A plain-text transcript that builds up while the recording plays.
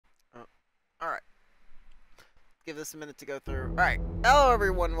give this a minute to go through. Alright, hello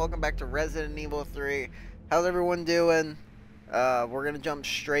everyone, welcome back to Resident Evil 3. How's everyone doing? We're gonna jump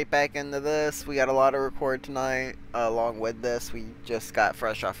straight back into this. We got a lot to record tonight, along with this. We just got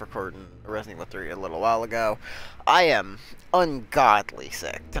fresh off recording Resident Evil 3 a little while ago. I am ungodly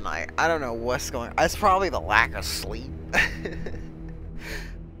sick tonight. I don't know what's going on. It's probably the lack of sleep.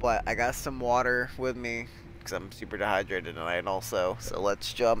 But I got some water with me, because I'm super dehydrated tonight also. So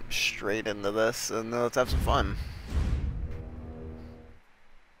let's jump straight into this and let's have some fun.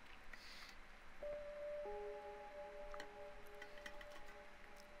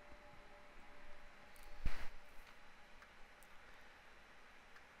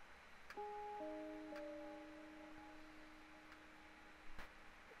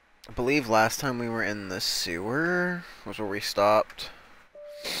 I believe last time we were in the sewer was where we stopped.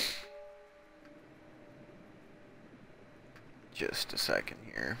 Just a second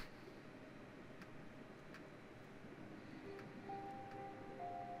here.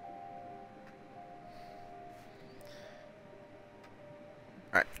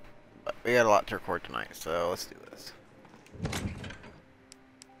 Alright, but we got a lot to record tonight, so let's do this.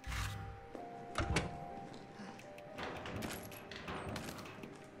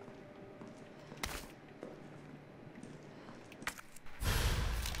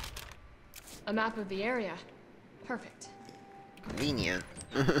 A map of the area. Perfect. Convenient.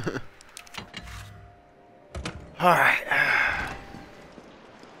 Alright.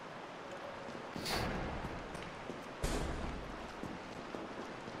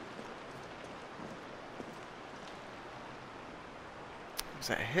 There's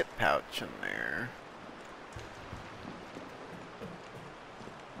a hip pouch in there.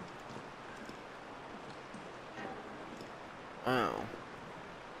 Oh.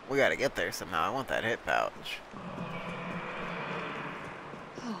 We gotta get there somehow. I want that hip pouch.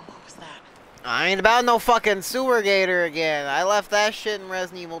 Oh, what was that? I ain't about no fucking sewer gator again. I left that shit in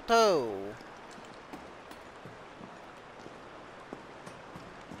Resident Evil 2.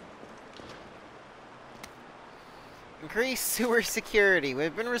 Increased sewer security.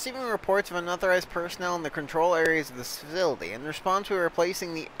 We've been receiving reports of unauthorized personnel in the control areas of this facility. In response, we are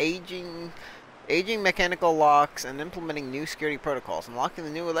replacing the aging mechanical locks and implementing new security protocols. Unlocking the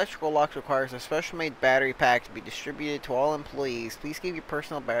new electrical locks requires a special made battery pack to be distributed to all employees. Please keep your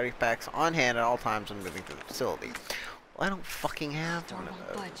personal battery packs on hand at all times when moving through the facility. Well, I don't fucking have one of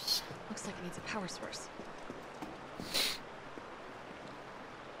those. Budge. Looks like it needs a power source.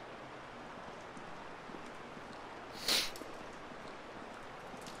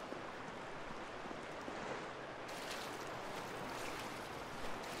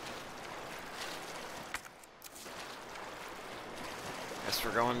 Guess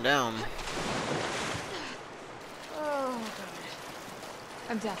we're going down. Oh, God.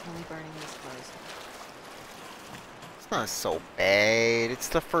 I'm definitely burning these clothes. It's not so bad. It's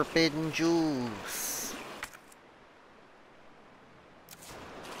the forbidden juice.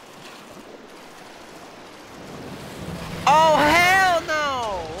 Oh, hell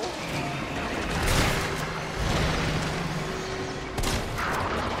no!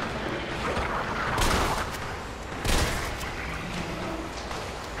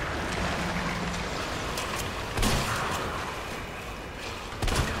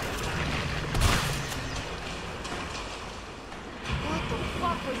 What the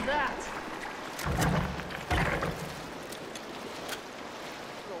fuck was that?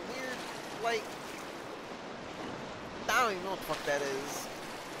 A weird, like, I don't even know what the fuck that is.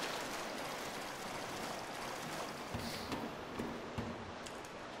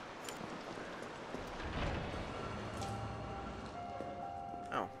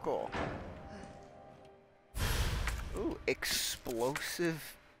 Oh, cool. Ooh,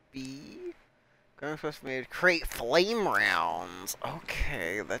 explosive bee? Gun supposed to be made to create flame rounds.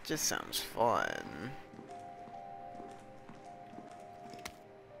 Okay, that just sounds fun.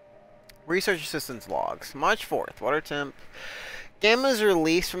 Research assistance logs. March 4th, water temp. Gamma is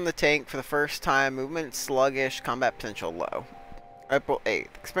released from the tank for the first time. Movement sluggish, combat potential low. April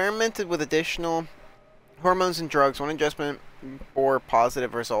 8th. Experimented with additional hormones and drugs. One adjustment bore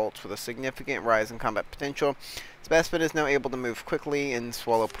positive results with a significant rise in combat potential. Specimen is now able to move quickly and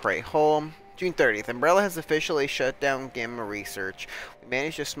swallow prey whole. June 30th. Umbrella has officially shut down Gamma research. We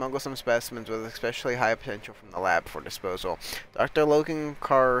managed to smuggle some specimens with especially high potential from the lab for disposal. Dr. Logan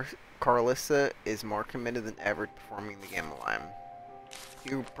Carlissa is more committed than ever to performing the Gamma line.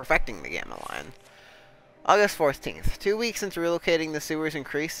 You're perfecting the Gamma line. August 14th. 2 weeks into relocating the sewers,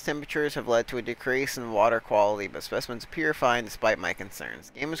 increased temperatures have led to a decrease in water quality, but specimens appear fine despite my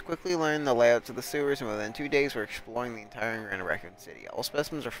concerns. Gamers quickly learned the layouts of the sewers, and within 2 days we're exploring the entire Grand Raccoon City. All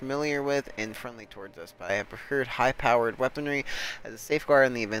specimens are familiar with and friendly towards us, but I have procured high-powered weaponry as a safeguard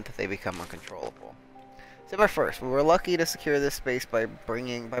in the event that they become uncontrollable. December 1st. We were lucky to secure this space by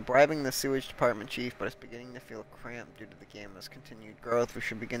bribing the sewage department chief, but it's beginning to feel cramped due to the gamma's continued growth. We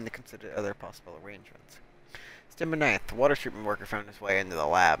should begin to consider other possible arrangements. September 9th, the water treatment worker found his way into the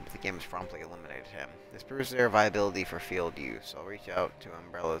lab. The gamers promptly eliminated him. This proves their viability for field use. I'll reach out to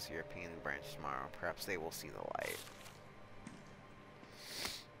Umbrella's European branch tomorrow. Perhaps they will see the light.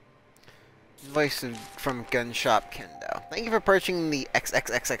 Invoice from Gun Shop Kendo. Thank you for purchasing the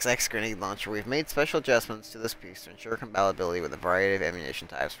XXXXX grenade launcher. We've made special adjustments to this piece to ensure compatibility with a variety of ammunition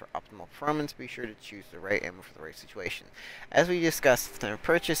types for optimal performance. Be sure to choose the right ammo for the right situation. As we discussed at the time of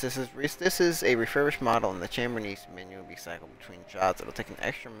purchase, this is a refurbished model, and the chamber needs to manually be cycled between shots. It'll take an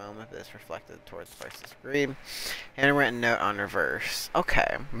extra moment, but it's reflected towards the prices agreed. Handwritten note on reverse.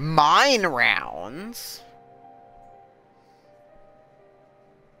 Okay. Mine rounds.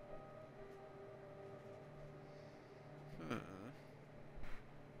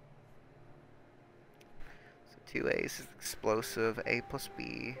 Two A's is explosive, A plus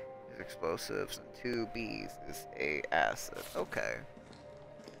B is explosives, and two B's is a acid. Okay.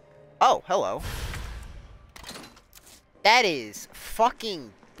 Oh, hello. That is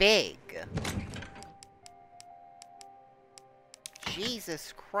fucking big.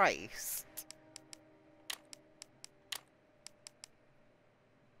 Jesus Christ.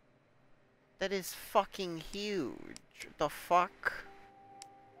 That is fucking huge. The fuck?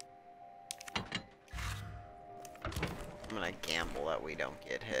 I'm gonna gamble that we don't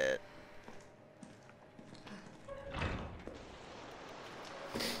get hit.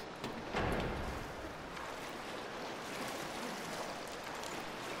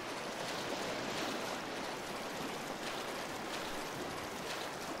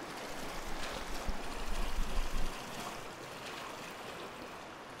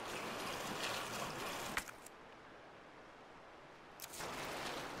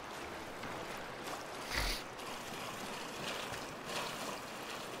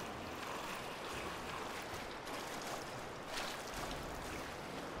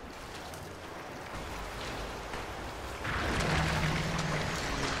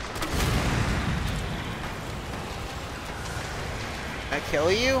 Can I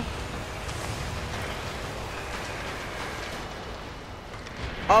kill you?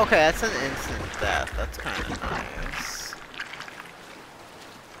 Okay, that's an instant death. That's kind of nice.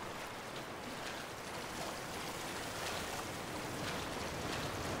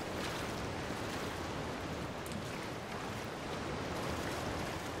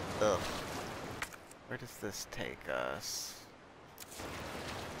 Ugh. Where does this take us?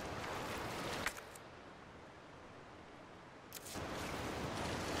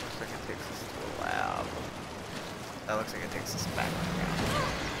 Looks like it takes us to a lab. That looks like it takes us back.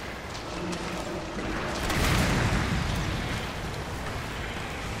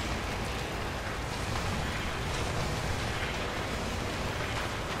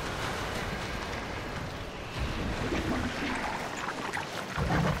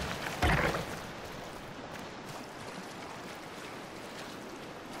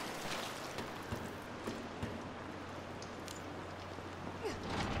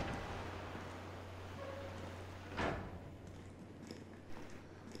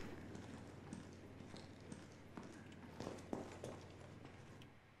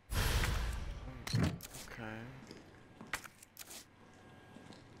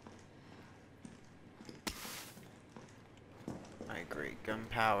 I agree.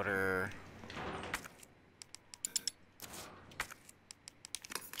 Gunpowder.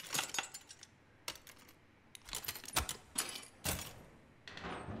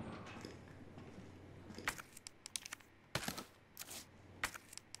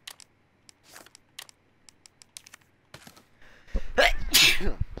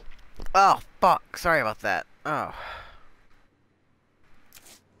 Oh, fuck. Sorry about that. Oh.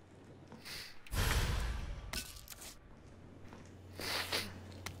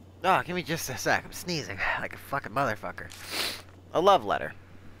 Oh, give me just a sec. I'm sneezing like a fucking motherfucker. A love letter.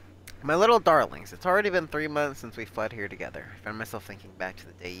 My little darlings, it's already been 3 months since we fled here together. I found myself thinking back to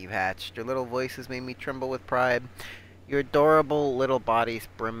the day you hatched. Your little voices made me tremble with pride. Your adorable little bodies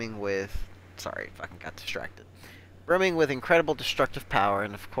brimming with... Sorry, fucking got distracted. Brimming with incredible destructive power,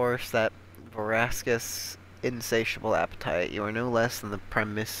 and of course that voracious, insatiable appetite. You are no less than the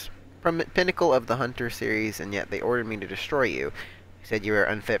pinnacle of the Hunter series, and yet they ordered me to destroy you. He said you were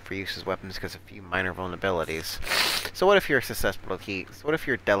unfit for use as weapons because of a few minor vulnerabilities. So what if you're susceptible to heat? So what if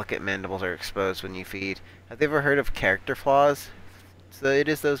your delicate mandibles are exposed when you feed? Have you ever heard of character flaws? So it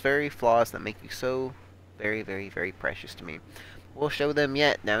is those very flaws that make you so very, very, very precious to me. We'll show them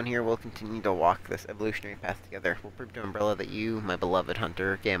yet. Down here, we'll continue to walk this evolutionary path together. We'll prove to Umbrella that you, my beloved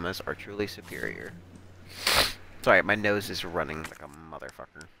hunter, Gammas, are truly superior. Sorry, my nose is running like a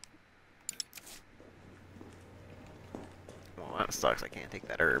motherfucker. Well, that sucks. I can't take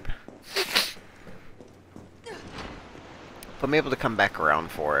that herb. If I'm able to come back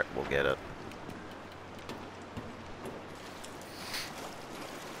around for it, we'll get it.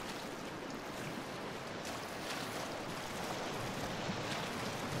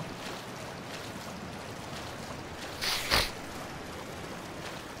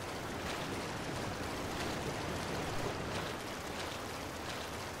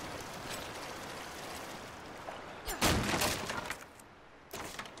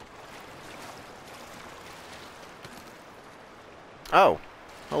 Oh,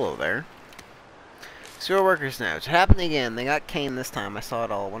 hello there. Sewer workers now. It happened again. They got Kane this time. I saw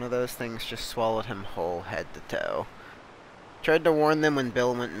it all. One of those things just swallowed him whole, head to toe. Tried to warn them when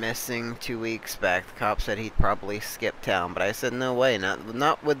Bill went missing 2 weeks back. The cop said he'd probably skip town, but I said no way.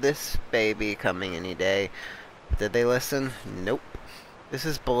 Not with this baby coming any day. Did they listen? Nope. This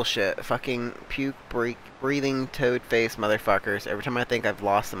is bullshit. Fucking breathing toad-faced motherfuckers. Every time I think I've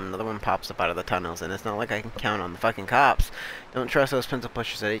lost them, another one pops up out of the tunnels, and it's not like I can count on the fucking cops. Don't trust those pencil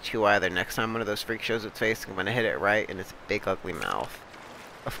pushers at HQ either. Next time one of those freaks shows its face, I'm gonna hit it right in its big ugly mouth.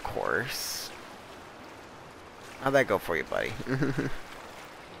 Of course. How'd that go for you, buddy?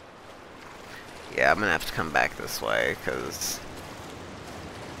 Yeah, I'm gonna have to come back this way, because...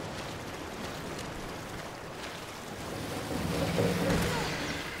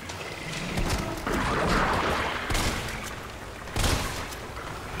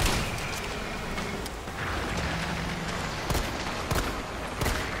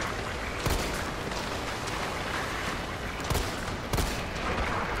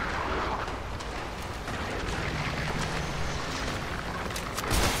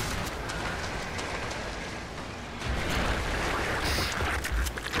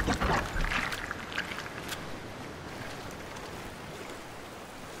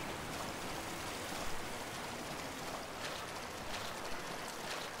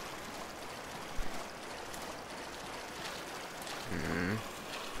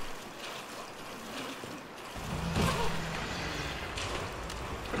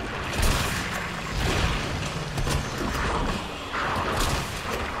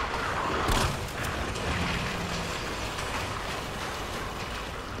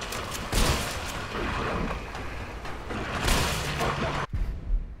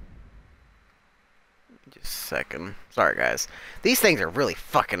 Second. Sorry, guys. These things are really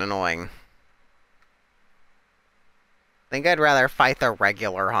fucking annoying. Think I'd rather fight the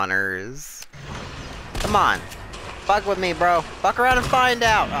regular hunters. Come on. Fuck with me, bro. Fuck around and find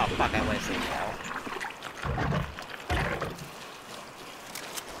out. Oh, fuck, I wasted a shell.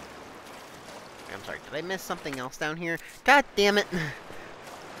 I'm sorry, did I miss something else down here? God damn it.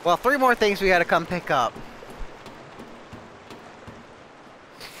 Well, 3 more things we gotta come pick up.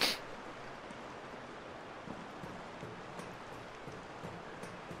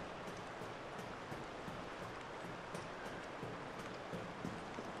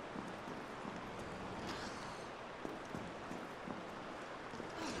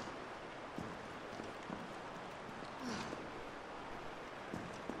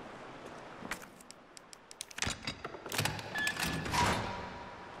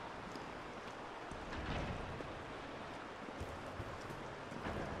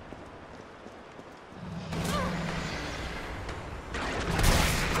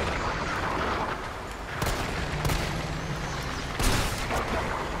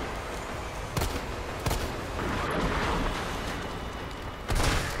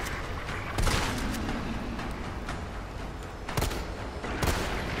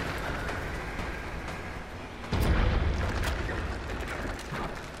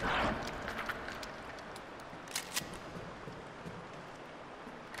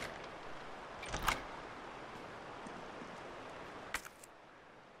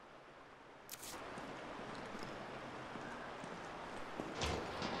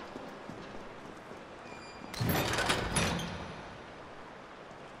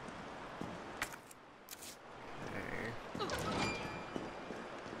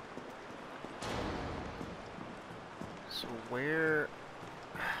 So where...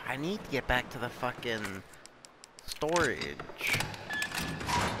 I need to get back to the fucking storage.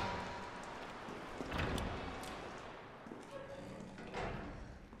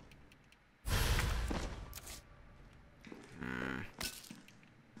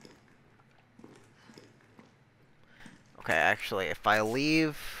 Okay, actually, if I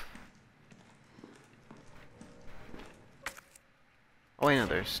leave... Oh, wait, no,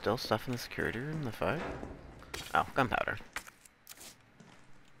 there's still stuff in the security room, the fuck? Oh, gunpowder.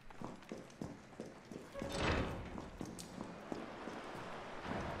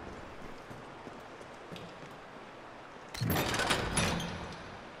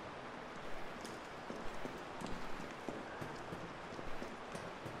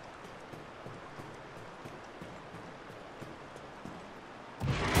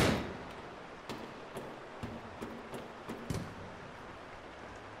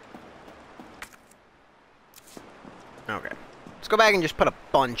 Okay. Let's go back and just put a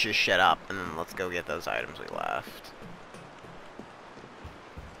bunch of shit up, and then let's go get those items we left.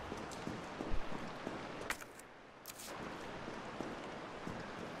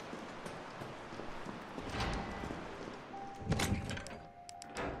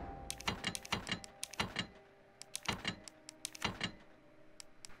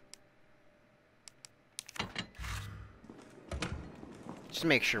 Just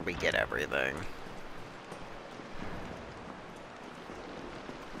make sure we get everything.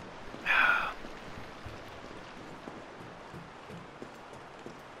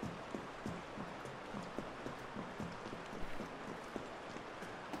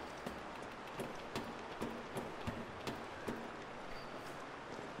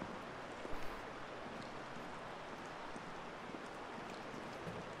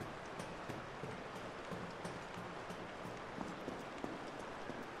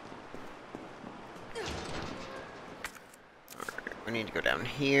 We need to go down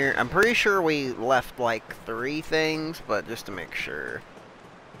here. I'm pretty sure we left like 3 things, but just to make sure.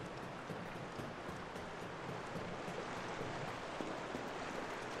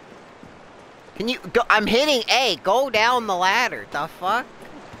 Can you go? I'm hitting A. Go down the ladder. The fuck?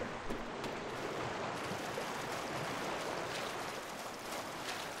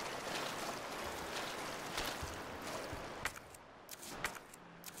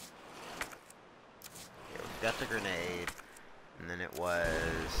 Okay, we've got the grenade. And then it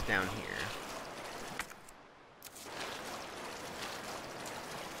was down here.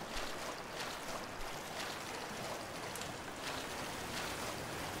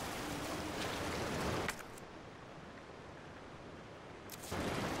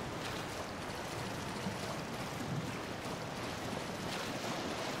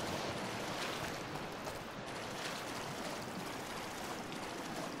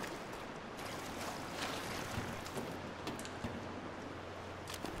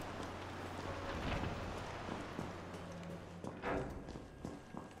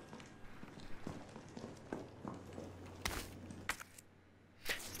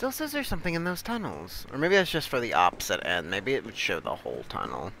 Still says there's something in those tunnels. Or maybe that's just for the opposite end. Maybe it would show the whole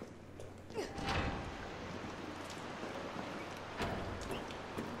tunnel.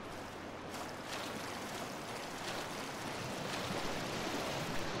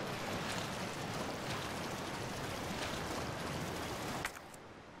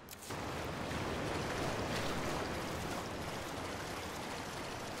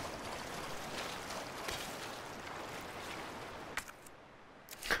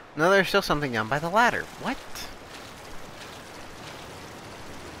 No, there's still something down by the ladder. What?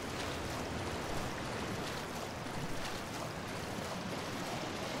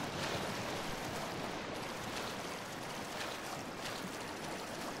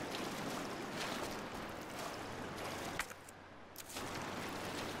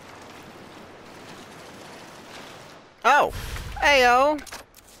 Oh! Heyo!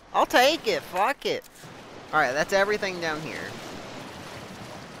 I'll take it. Fuck it. Alright, that's everything down here.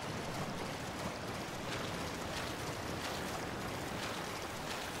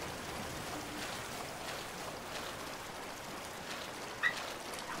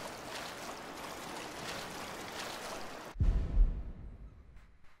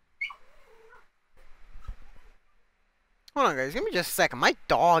 Hold on, guys. Give me just a second. My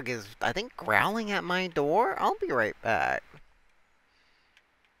dog is, I think, growling at my door. I'll be right back.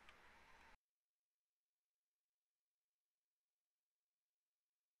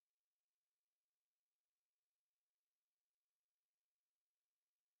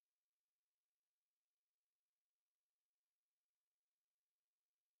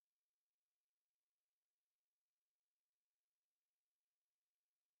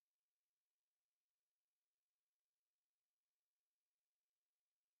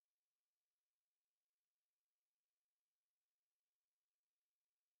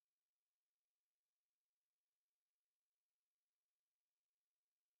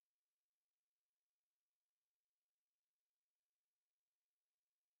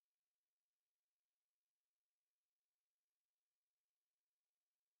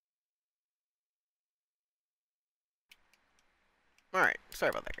 Alright,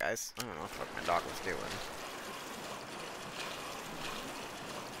 sorry about that, guys. I don't know what the fuck my dog was doing.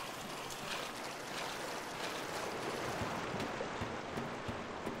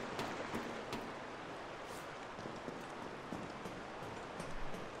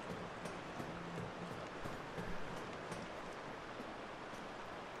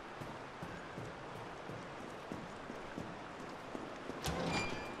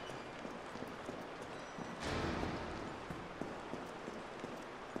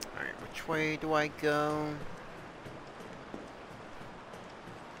 Which way do I go?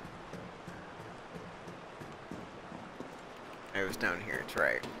 It was down here, it's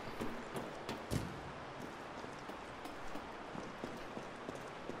right.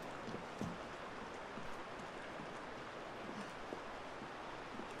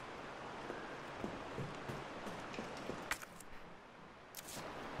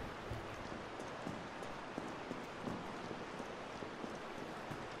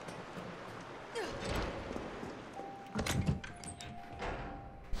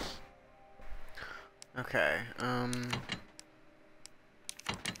 Okay,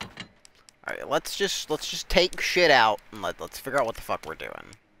 alright, let's just take shit out and let's figure out what the fuck we're doing.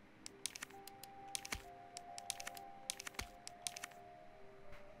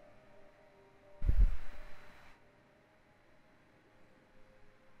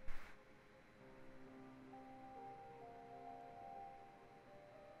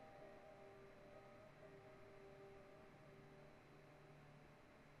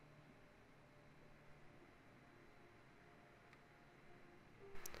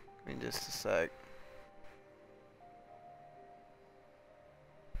 Give me just a sec.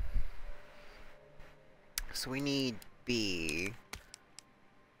 So we need B.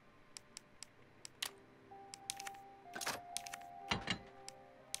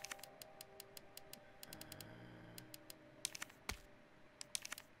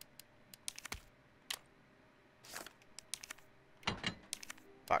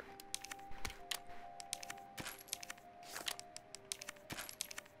 Fuck.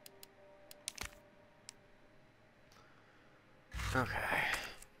 Okay.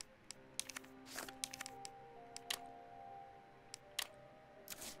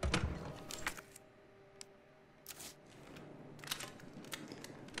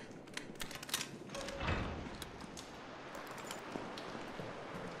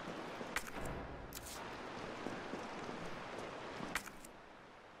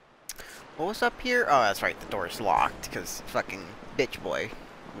 What was up here? Oh, that's right, the door's locked, because fucking bitch boy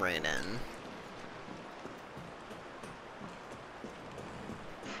ran in.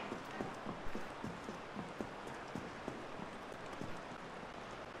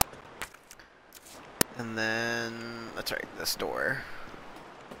 And then, that's right, this door.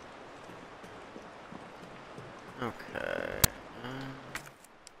 Okay.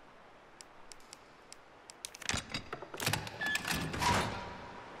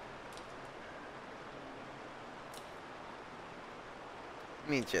 Give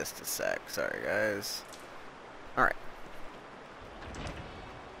me just a sec, sorry guys. Alright.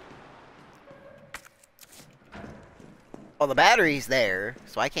 Well, the battery's there,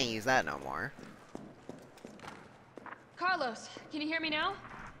 so I can't use that no more. Carlos, can you hear me now?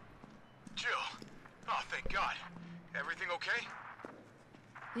 Jill! Oh, thank God. Everything okay?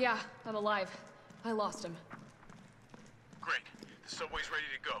 Yeah, I'm alive. I lost him. Great. The subway's ready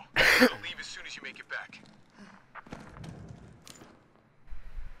to go. We'll leave as soon as you make it back.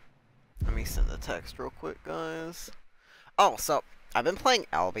 Let me send the text real quick, guys. Oh, so, I've been playing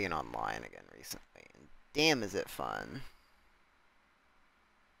Albion Online again recently, and damn is it fun.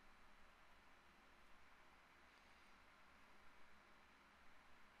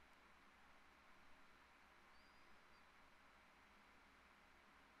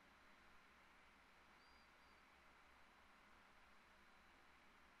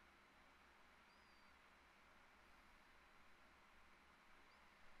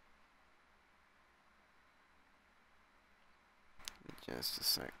 Just a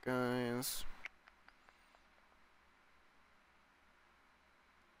sec, guys.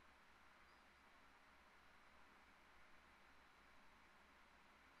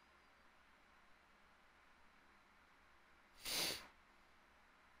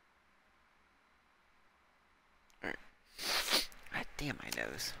 Alright. God damn my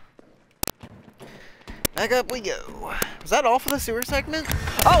nose. Back up we go. Was that all for the sewer segment?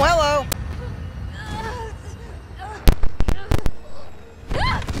 Oh, hello!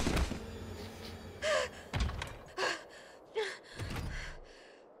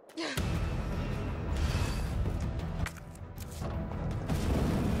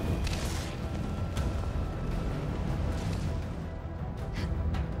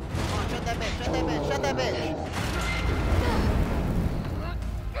 that bitch, shut that bitch, shut that bitch!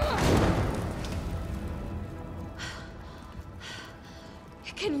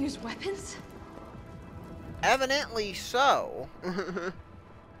 It can use weapons? Evidently so. Hold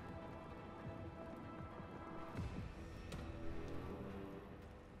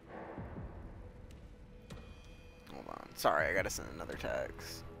on. Sorry, I gotta send another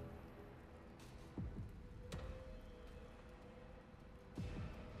text.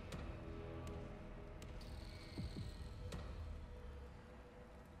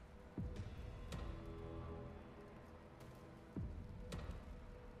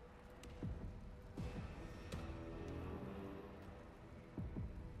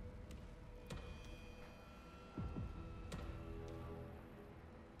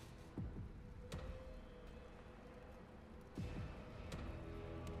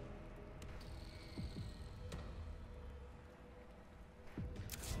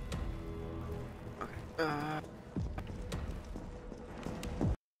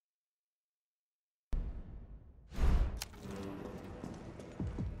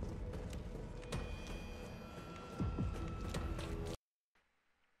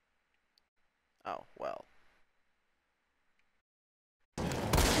 Oh, well.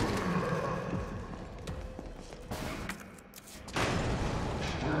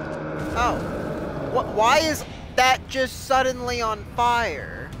 Oh. What? Why is that just suddenly on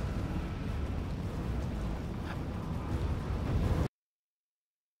fire?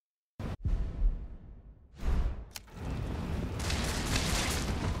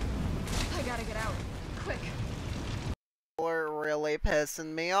 I gotta get out. Quick. Are really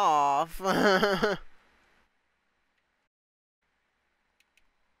pissing me off.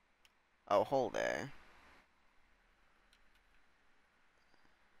 Oh, hold it.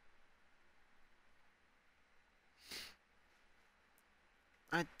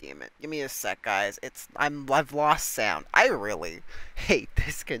 God damn it. Give me a sec, guys. I've lost sound. I really hate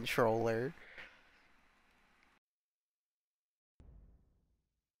this controller.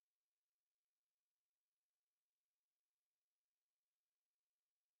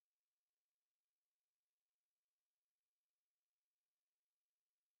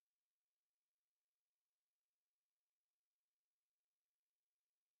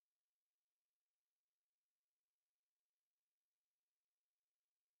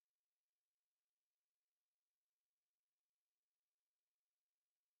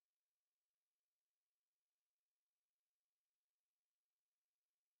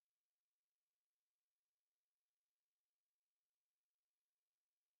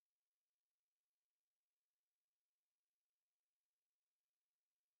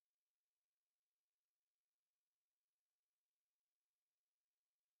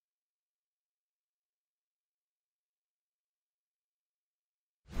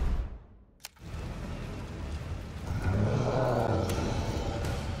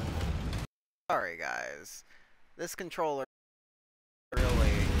 Sorry, guys. This controller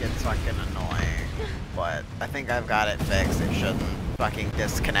really gets fucking annoying. But I think I've got it fixed. It shouldn't fucking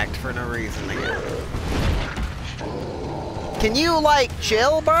disconnect for no reason again. Can you, like,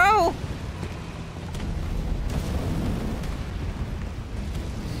 chill, bro?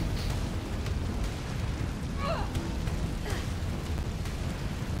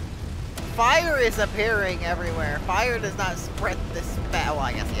 Fire is appearing everywhere. Fire does not spread this well,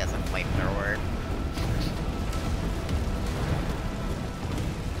 I guess he has a flamethrower.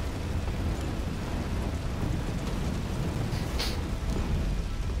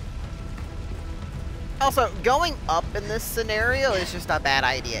 Also, going up in this scenario is just a bad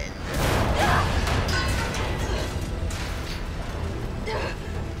idea.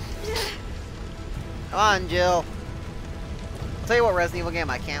 Come on, Jill. Tell you what Resident Evil game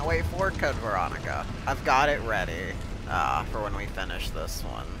I can't wait for, Code Veronica. I've got it ready for when we finish this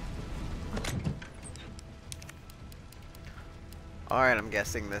one. Alright, I'm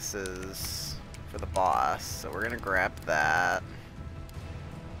guessing this is for the boss, so we're gonna grab that.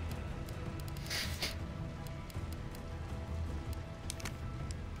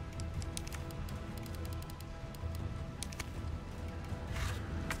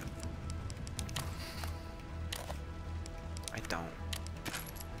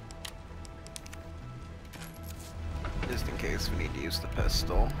 Just in case we need to use the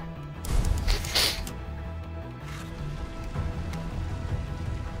pistol.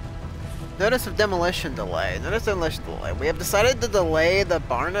 Notice of demolition delay. Notice demolition delay. We have decided to delay the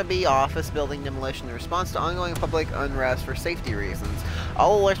Barnaby office building demolition in response to ongoing public unrest for safety reasons.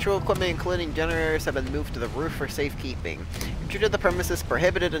 All electrical equipment, including generators, have been moved to the roof for safekeeping. Entry to the premises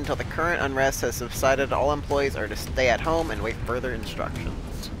prohibited until the current unrest has subsided. All employees are to stay at home and wait further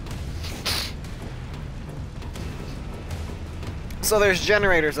instructions. So there's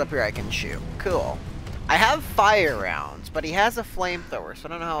generators up here I can shoot. Cool. I have fire rounds, but he has a flamethrower, so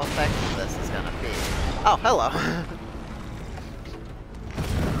I don't know how effective this is gonna be. Oh, hello.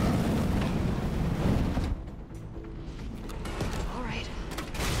 All right.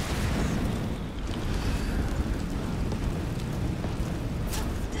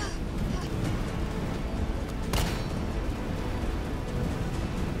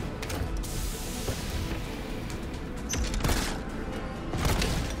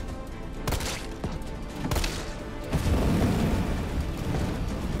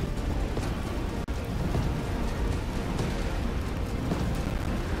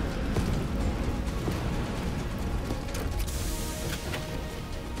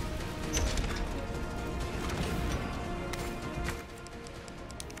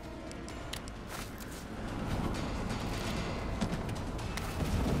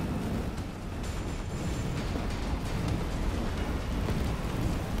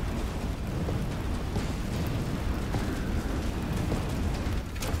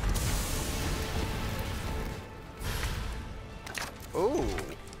 Ooh.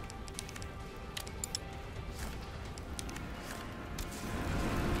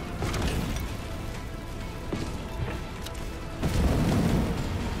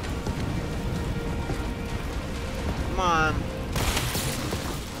 Come on.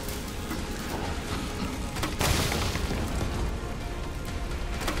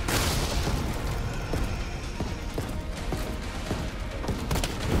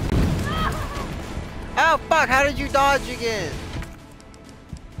 Oh, fuck, how did you dodge again?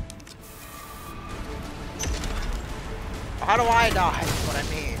 How do I dodge? Is what I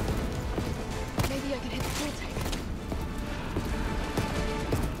mean. Maybe I can hit the fuel tank.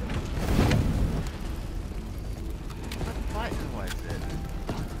 What button was it?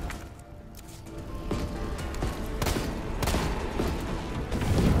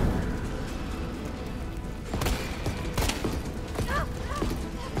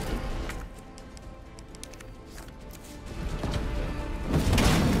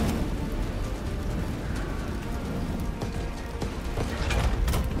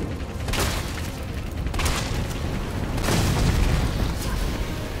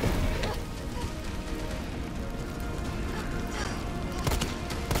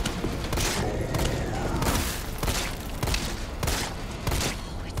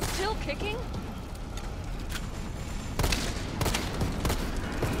 It's still kicking?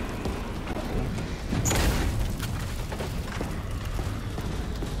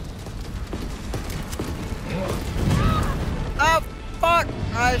 Oh, fuck!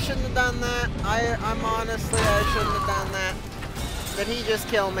 I shouldn't have done that. I'm honestly, I shouldn't have done that. Did he just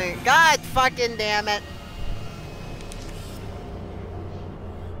kill me? God fucking damn it.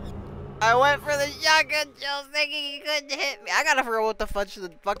 I went for the shotgun shells thinking he couldn't hit me. I gotta figure out what the fuck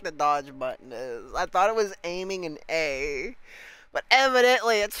the dodge button is. I thought it was aiming an A. But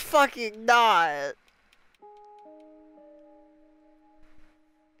evidently it's fucking not.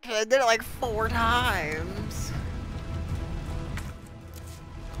 I did it like 4 times.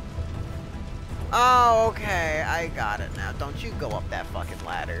 Oh, okay. I got it now. Don't you go up that fucking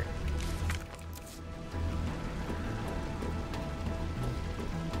ladder.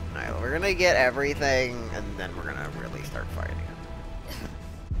 Alright, we're gonna get everything, and then we're gonna really start fighting.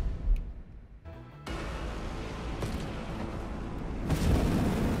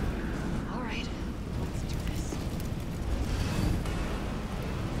 All right. Let's do this.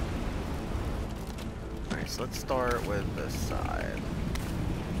 Alright, so let's start with this side.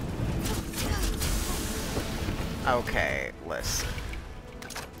 Okay, listen.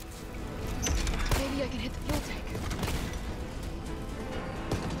 Maybe I can hit the fuel tank.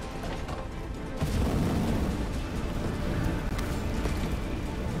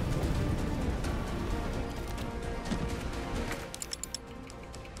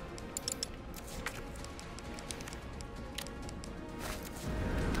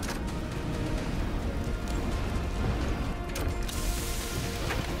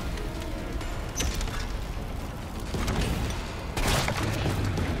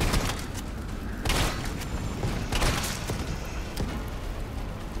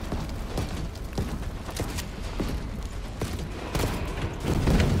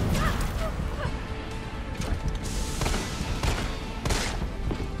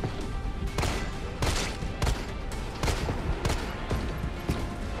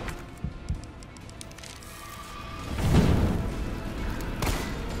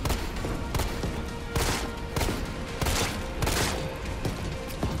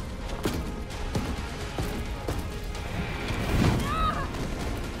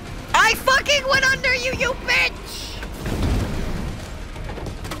 I fucking went under you, you bitch!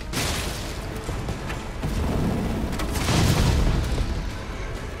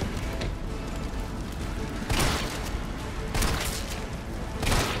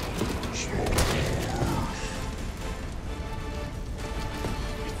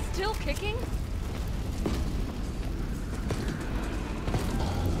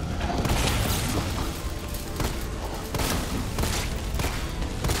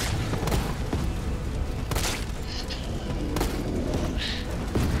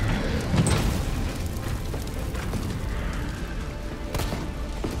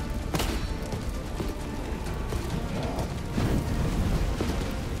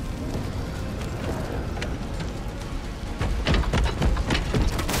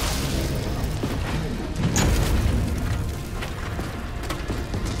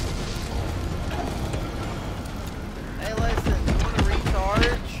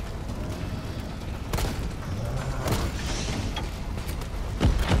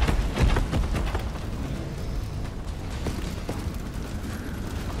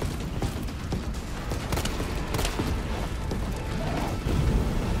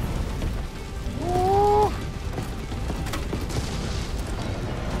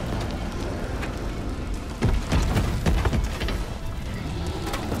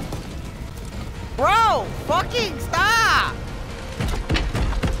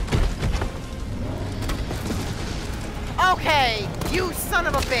 Okay, you son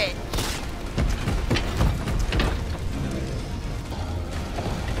of a bitch!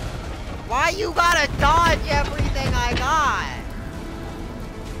 Why you gotta dodge everything I got?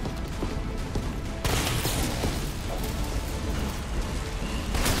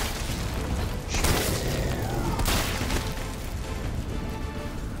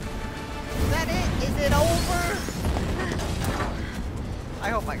 Is that it? Is it over? I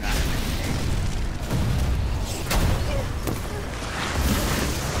hope I got it.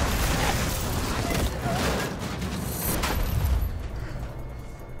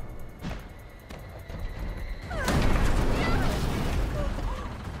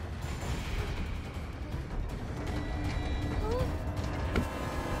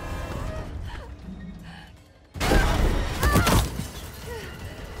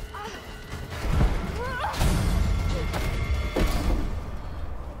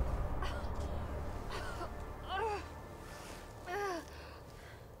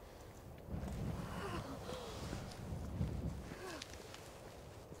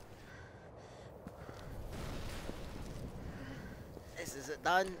 Is it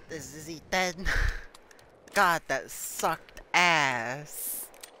done? Is he dead? God, that sucked ass.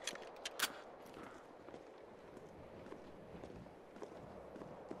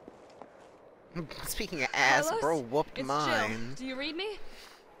 Speaking of ass, Carlos, bro whooped it's mine. Jill. Do you read me?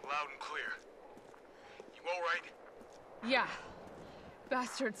 Loud and clear. You alright? Yeah.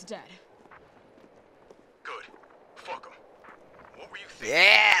 Bastard's dead. Good. Fuck him. What were you thinking?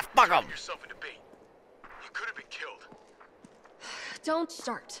 Yeah, fuck him. Turning yourself into bait. You could have been killed. Don't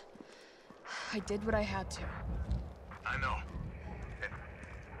start. I did what I had to. I know. And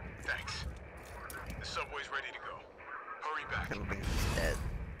thanks. The subway's ready to go. Hurry back. I don't think he's dead.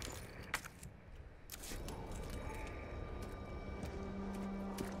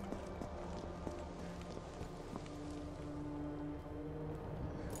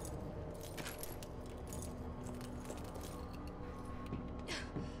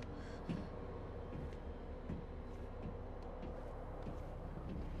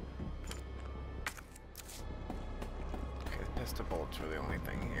 Pistol bullets were the only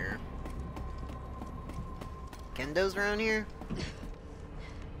thing here. Kendo's around here?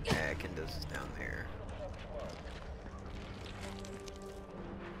 Yeah, Kendo's is down there.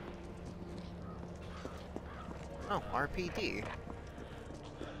 Oh, RPD. Did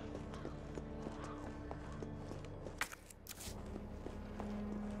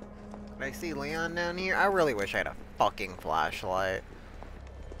I see Leon down here? I really wish I had a fucking flashlight.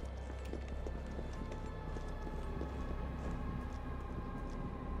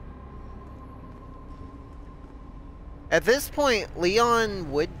 At this point,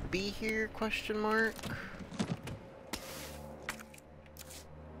 Leon would be here, question mark?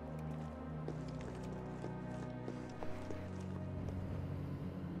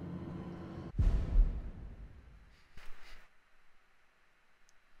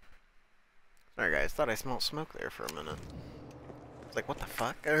 Sorry guys, thought I smelled smoke there for a minute. It's like, what the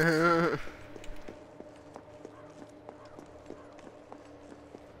fuck?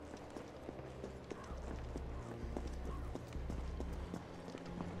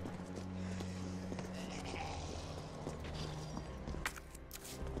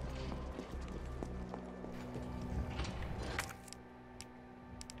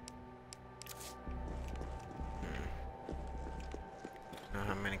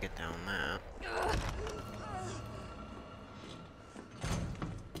 I'm gonna get down that.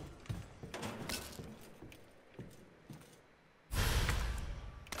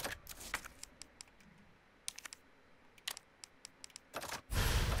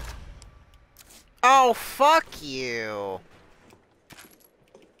 Oh, fuck you!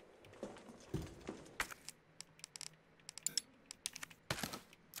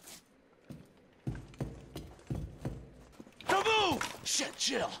 Kaboom! Shit,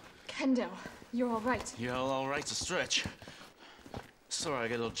 Jill. Kendo, you're all right. Yeah, all right's a stretch. Sorry, I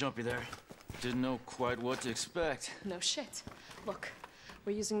got a little jumpy there. Didn't know quite what to expect. No shit. Look,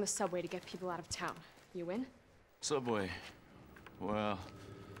 we're using the subway to get people out of town. You in? Subway. Well,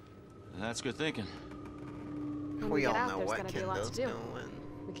 that's good thinking. When We get all out, know there's what gonna be a lot Kendo's to do. doing.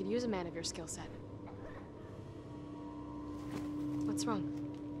 We could use a man of your skill set. What's wrong?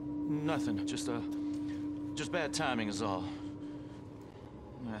 Nothing. Just bad timing is all.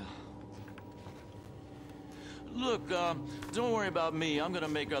 Well. Look, don't worry about me. I'm gonna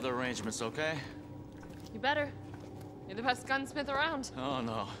make other arrangements, okay? You better. You're the best gunsmith around. Oh,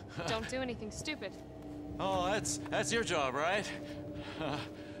 no. Don't do anything stupid. Oh, that's your job, right?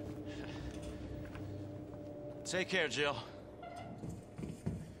 Take care, Jill.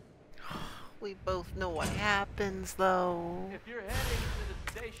 We both know what happens, though. If you're heading to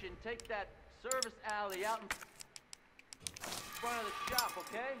the station, take that service alley out in front of the shop,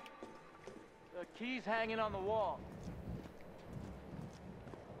 okay? The key's hanging on the wall.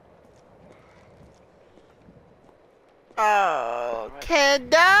 Oh, Right.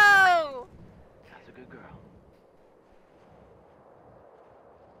 kiddo! That's a good girl.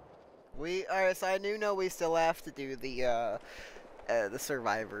 Alright, so I do know we still have to do the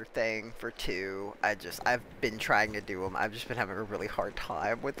survivor thing for 2. I've been trying to do them. I've just been having a really hard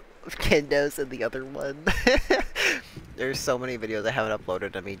time with kiddos and the other one. There's so many videos I haven't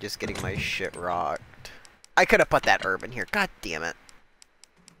uploaded of me just getting my shit rocked. I could have put that herb in here. God damn it.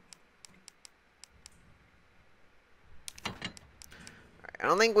 Alright, I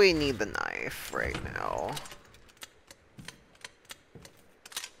don't think we need the knife right now.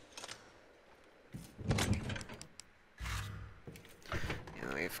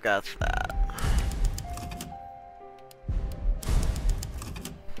 Yeah, we've got that.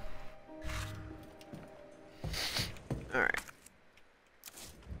 Alright.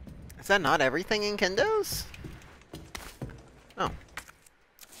 Is that not everything in Kendo's? Oh.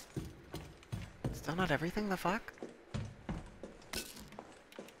 Still not everything? The fuck?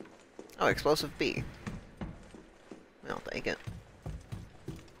 Oh, explosive B. I'll take it.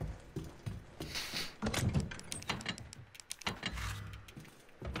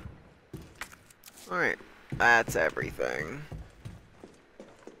 Alright. That's everything.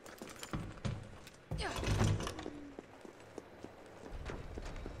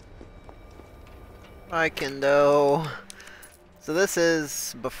 Bye, Kendo. So this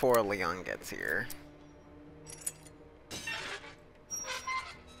is before Leon gets here.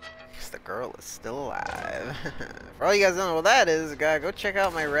 The girl is still alive. For all you guys don't know what that is, go check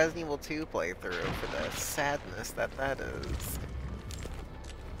out my Resident Evil 2 playthrough for the sadness that is.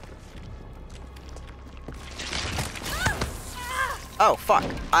 Oh, fuck.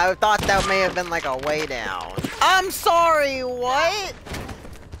 I thought that may have been like a way down. I'm sorry, what?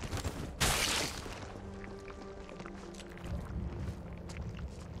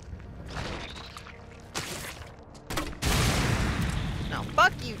 No,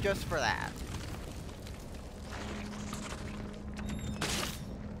 fuck you just for that.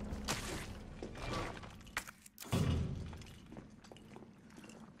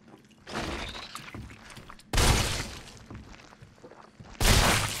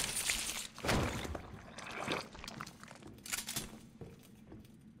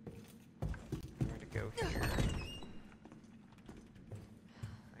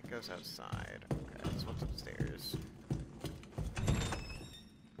 Outside. Okay, so what's upstairs?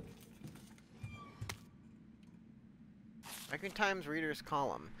 Record Times Readers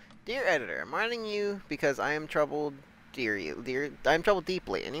Column. Dear Editor, I'm writing you because I am troubled I'm troubled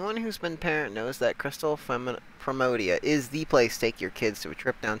deeply. Anyone who's been a parent knows that Crystal Promodia is the place to take your kids to a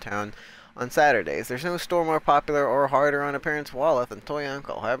trip downtown on Saturdays. There's no store more popular or harder on a parent's wallet than Toy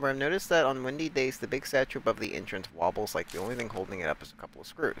Uncle. However, I've noticed that on windy days, the big statue above the entrance wobbles like the only thing holding it up is a couple of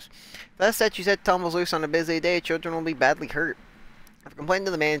screws. If that statue set tumbles loose on a busy day, children will be badly hurt. I've complained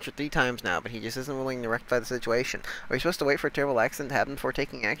to the manager 3 times now, but he just isn't willing to rectify the situation. Are we supposed to wait for a terrible accident to happen before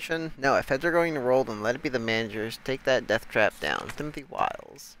taking action? No, if heads are going to roll, then let it be the managers. Take that death trap down. Timothy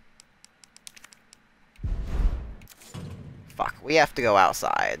Wiles. Fuck, we have to go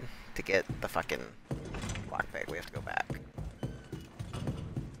outside to get the fucking lockpick. We have to go back.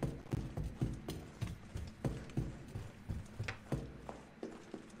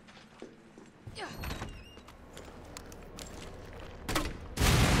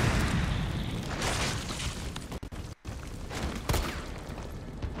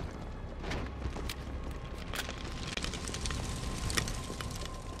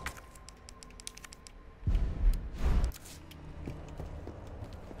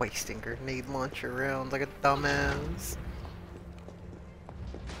 Wasting grenade launcher rounds like a dumbass.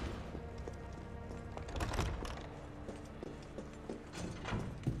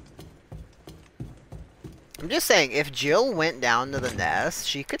 I'm just saying, if Jill went down to the nest,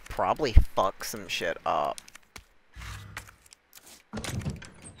 she could probably fuck some shit up.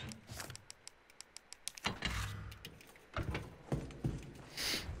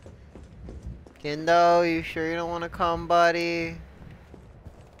 Kendo, you sure you don't want to come, buddy?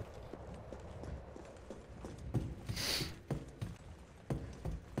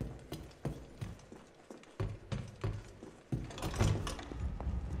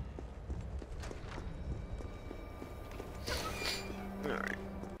 Alright.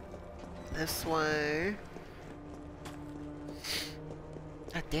 This way.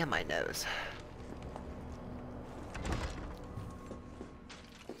 God damn my nose.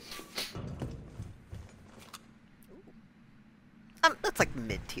 That's like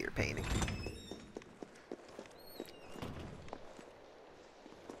mid-tier painting.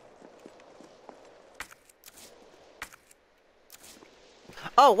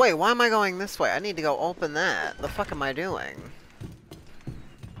 Oh, wait, why am I going this way? I need to go open that. The fuck am I doing?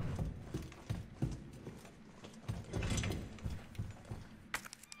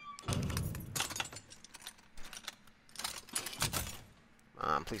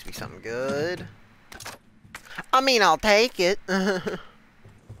 Please be something good. I mean, I'll take it.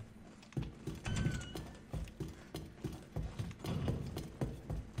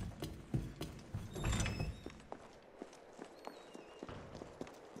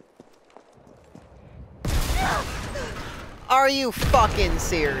 Are you fucking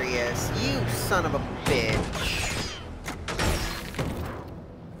serious? You son of a bitch.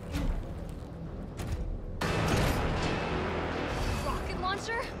 Rocket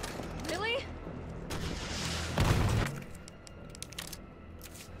launcher? Really?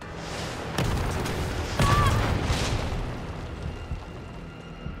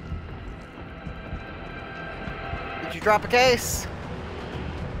 Did you drop a case?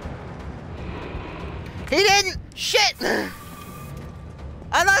 He didn't! Shit!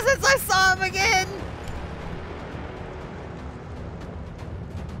 I thought since I saw him again!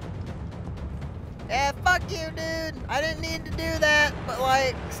 Yeah, fuck you, dude! I didn't need to do that, but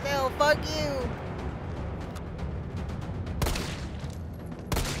like, still, fuck you!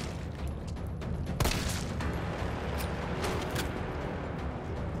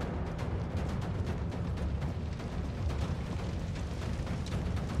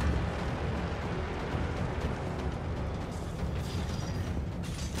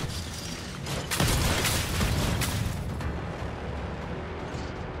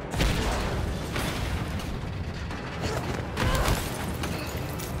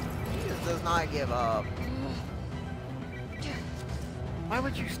 Does not give up. Why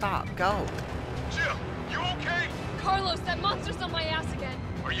would you stop? Go. Jill, you okay? Carlos, that monster's on my ass again.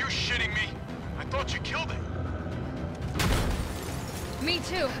 Are you shitting me? I thought you killed him. Me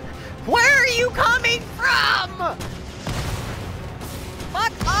too. Where are you coming from?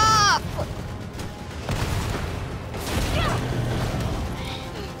 Fuck off!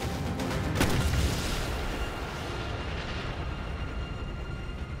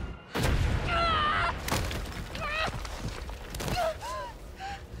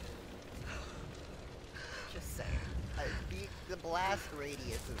 Just saying. The blast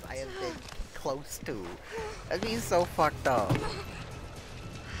radiuses I have been close to. That'd be so fucked up.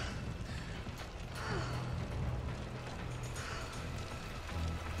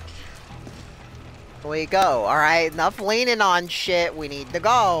 We go, alright? Enough leaning on shit, we need to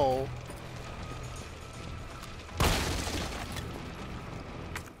go.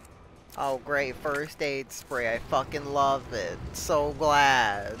 Oh great, first aid spray, I fucking love it. So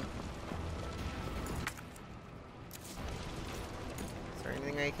glad. Is there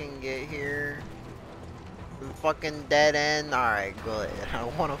anything I can get here? Fucking dead end? Alright, good. I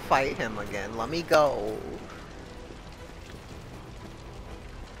don't want to fight him again. Let me go.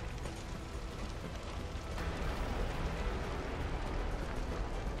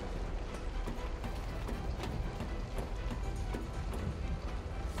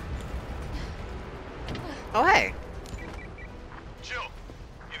 Oh, hey. Jill,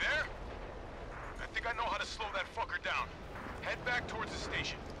 you there? I think I know how to slow that fucker down. Head back towards the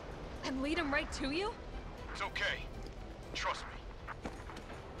station. And lead him right to you? It's okay. Trust me.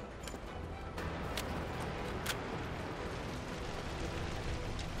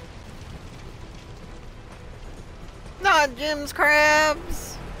 Not Jim's crabs.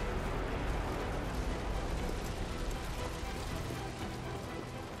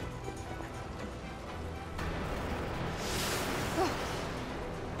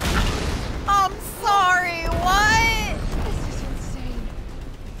 I'm sorry, what? This is insane.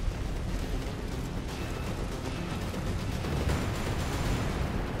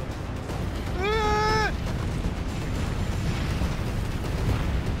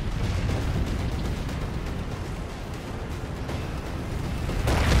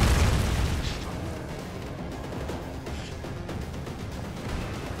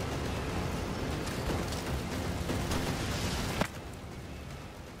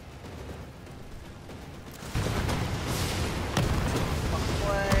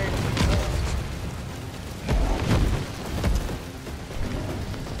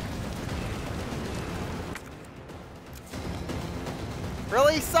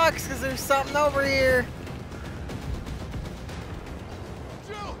 Really sucks because there's something over here.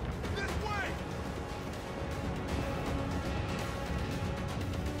 Jill, this way!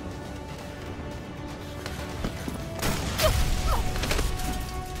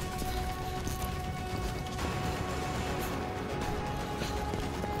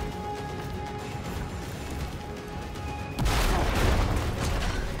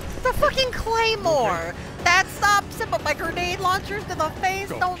 a fucking claymore! That stops it, but my grenade launchers to the face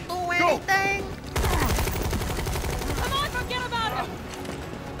don't do anything! Come on, forget about him!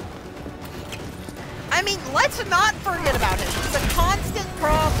 I mean, let's not forget about him. He's a constant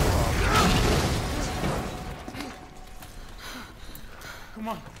problem. Come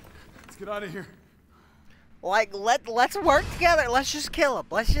on, let's get out of here. Like, let's work together. Let's just kill him.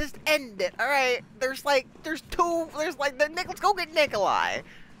 Let's just end it. All right. Let's go get Nikolai.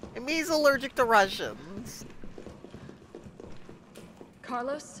 Maybe he's allergic to Russians.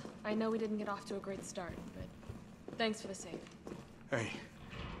 Carlos, I know we didn't get off to a great start, but thanks for the save. Hey,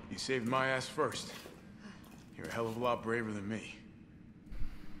 you saved my ass first. You're a hell of a lot braver than me.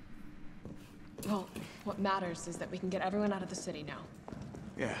 Well, what matters is that we can get everyone out of the city now.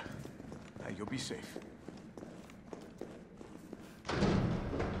 Yeah, you'll be safe.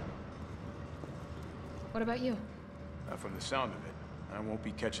 What about you? From the sound of it, I won't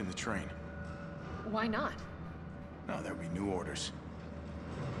be catching the train. Why not? No, there'll be new orders.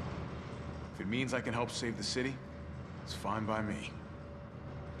 If it means I can help save the city, it's fine by me.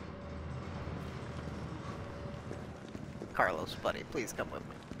 Carlos, buddy, please come with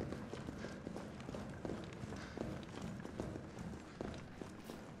me.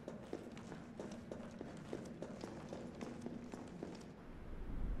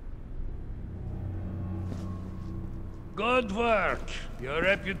 Good work. Your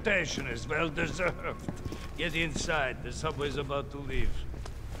reputation is well deserved. Get inside. The subway's about to leave.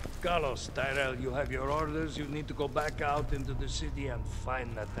 Carlos, Tyrell, you have your orders. You need to go back out into the city and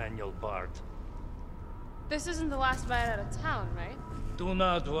find Nathaniel Bard. This isn't the last ride out of town, right? Do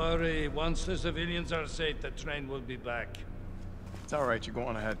not worry. Once the civilians are safe, the train will be back. It's all right, you're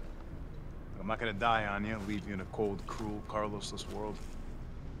going ahead. I'm not gonna die on you, leave you in a cold, cruel, Carlosless world.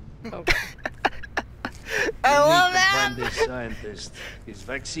 Okay. I love to that! find this scientist. His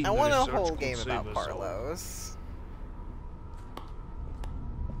vaccine I want a research whole could game save about us all. Carlos.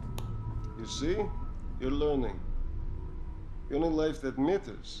 You see? You're learning. The only life that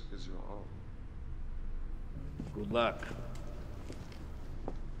matters is your own. Good luck.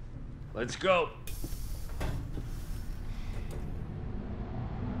 Let's go.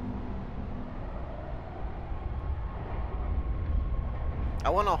 I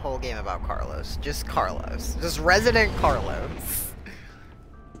want a whole game about Carlos. Just Carlos. Just Resident Carlos.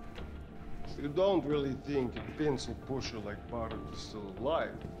 You don't really think a pencil pusher like Bard is still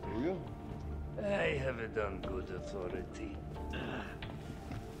alive, do you? I have it on good authority.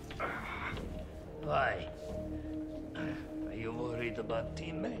 Why? Are you worried about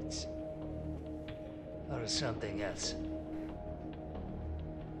teammates? Or something else?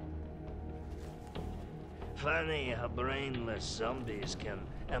 Funny how brainless zombies can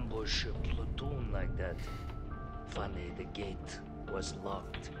ambush a platoon like that. Funny the gate was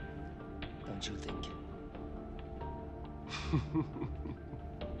locked. Don't you think?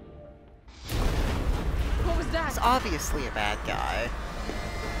 What was He's that? obviously a bad guy.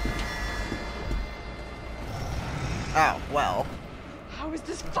 Oh, well. How is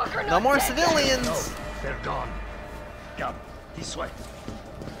this fucker No not more dead? civilians! No, they're gone. Come, this way.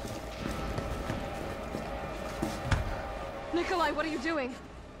 Nikolai, what are you doing?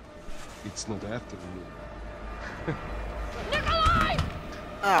 It's not after me. Nikolai!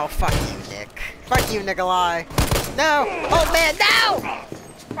 Oh, fuck you, Nick. Fuck you, Nikolai. No! Oh, man, no!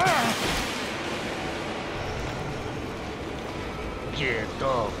 Get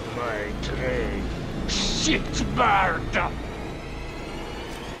off my train. Shit, Bard!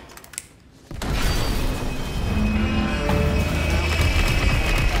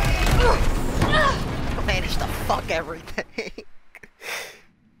 Managed to fuck everything.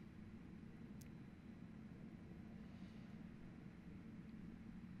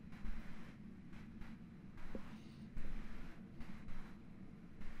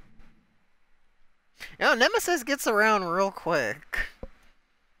 You know, Nemesis gets around real quick.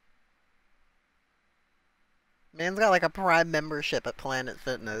 Man's got like a Prime membership at Planet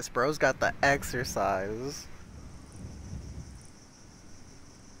Fitness. Bro's got the exercise.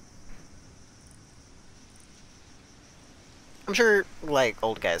 I'm sure, like,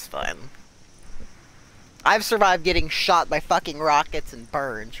 old guy's fine. I've survived getting shot by fucking rockets and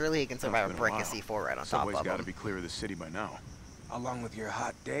burned. Surely he can survive a brick of C4 right on top Subway's of gotta him. be clear of the city by now. Along with your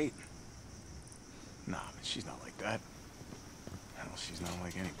hot date. Nah, but she's not like that. Hell, she's not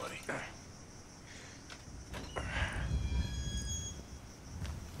like anybody.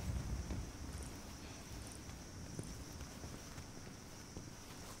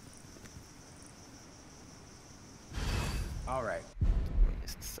 All right.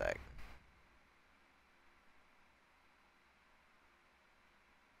 Just a sec.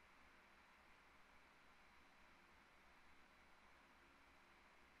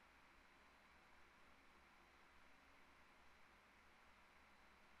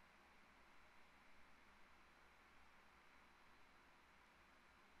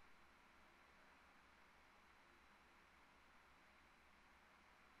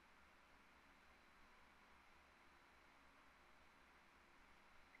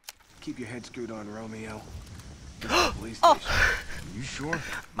 Keep your head screwed on, Romeo. Police Oh! station. You sure?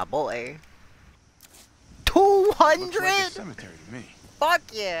 My boy. Looks 200? like a cemetery to me. Fuck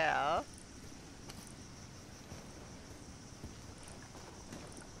yeah!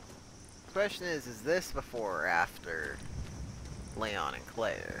 Question is this before or after Leon and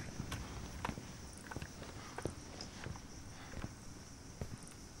Claire?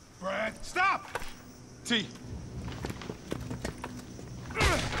 Brad, stop! T.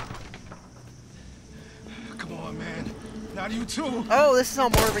 Come on, man. Not you too. Oh, this is how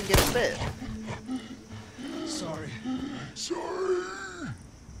Marvin gets bit. Sorry.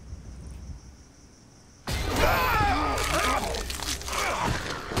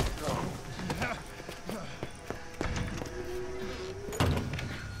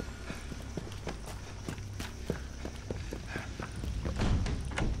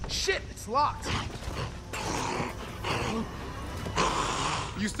 Shit, it's locked.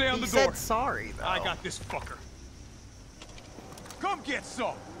 You stay on He the door. said sorry, though. I got this fucker. Come get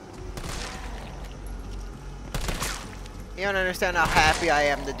some. You don't understand how happy I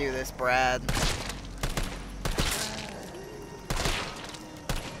am to do this, Brad.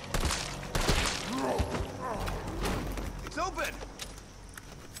 It's open.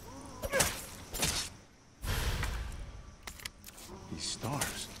 These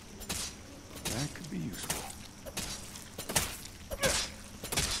stars. That could be useful.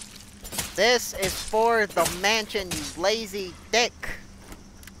 This is for the mansion, you lazy dick.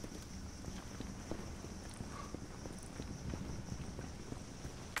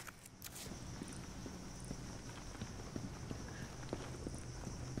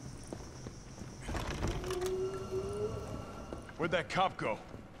 Where'd that cop go?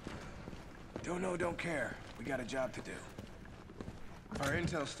 Don't know, don't care. We got a job to do. If our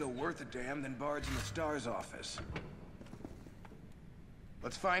intel's still worth a damn, then Bard's in the STARS office.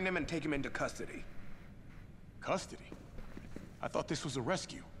 Let's find him and take him into custody. Custody? I thought this was a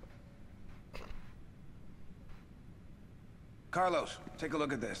rescue. Carlos, take a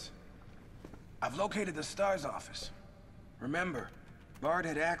look at this. I've located the STARS office. Remember, Bard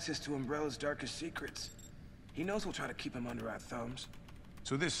had access to Umbrella's darkest secrets. He knows we'll try to keep him under our thumbs.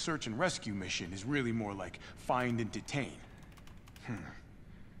 So this search and rescue mission is really more like find and detain.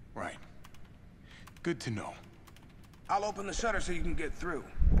 Right. Good to know. I'll open the shutter so you can get through.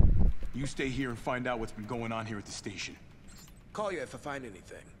 You stay here and find out what's been going on here at the station. Call you if I find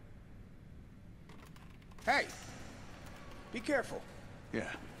anything. Hey! Be careful. Yeah.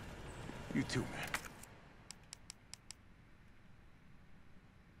 You too, man.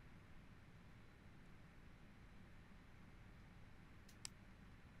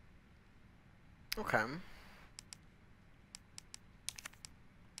 Okay.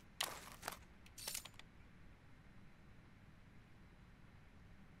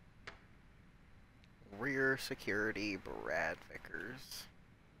 Rear security, Brad Vickers.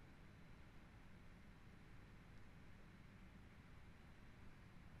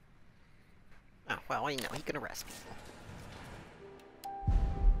 Oh, well, you know, he can arrest people.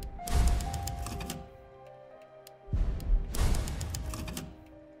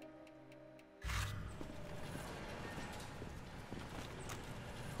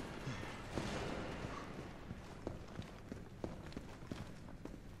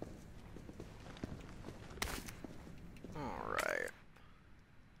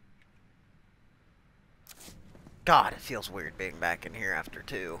 God, it feels weird being back in here after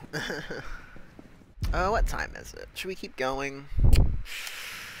 2. What time is it? Should we keep going?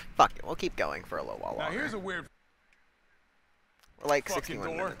 Fuck it, we'll keep going for a little while longer. Now here's a weird We're like fucking 61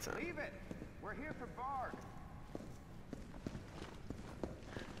 door. minutes in. Leave it! We're here for Bard!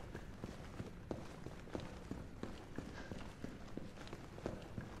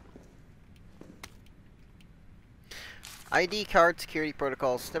 ID card security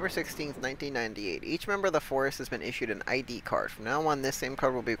protocols, September 16th, 1998. Each member of the force has been issued an ID card. From now on, this same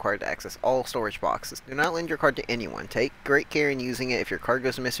card will be required to access all storage boxes. Do not lend your card to anyone. Take great care in using it. If your card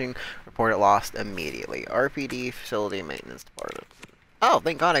goes missing, report it lost immediately. RPD Facility Maintenance Department. Oh,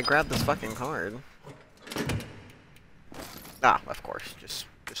 thank God I grabbed this fucking card. Ah, of course. Just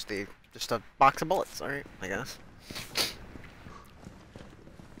a box of bullets. Alright, I guess.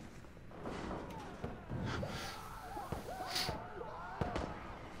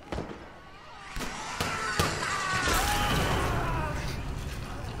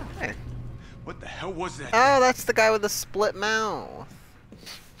 What the hell was that? Oh, that's the guy with the split mouth.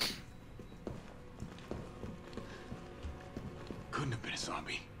 Couldn't have been a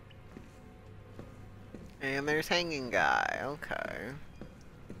zombie. And there's hanging guy. Okay.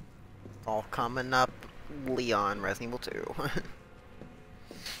 All coming up Leon Resident Evil 2.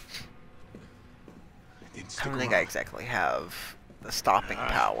 I don't think I exactly have the stopping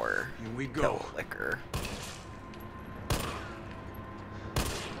power. Here we to go. kill liquor.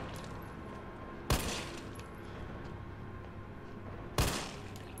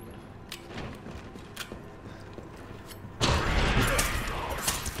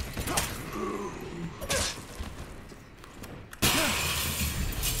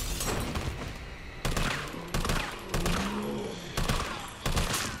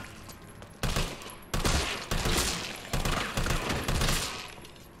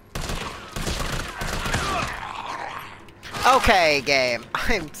 Okay, game.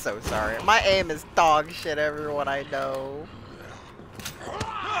 I'm so sorry. My aim is dog shit, everyone I know.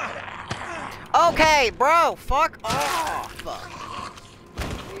 Okay, bro. Fuck off.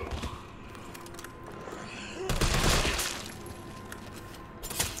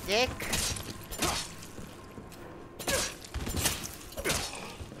 Dick.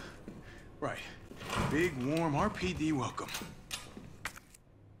 Right. Big, warm RPD welcome.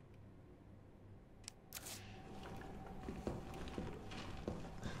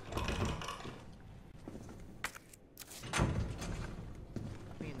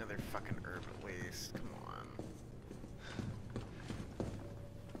 Be another fucking herb at least. Come on.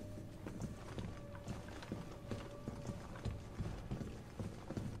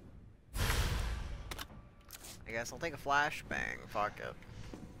 I guess I'll take a flashbang. Fuck it.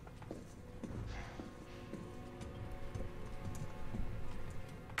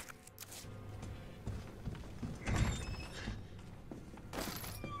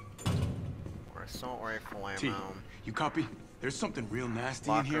 Or assault rifle ammo. You copy? There's something real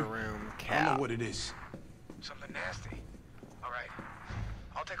nasty Locker in here. room I cap. don't know what it is. Something nasty. All right.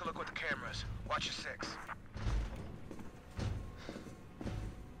 I'll take a look with the cameras. Watch your six.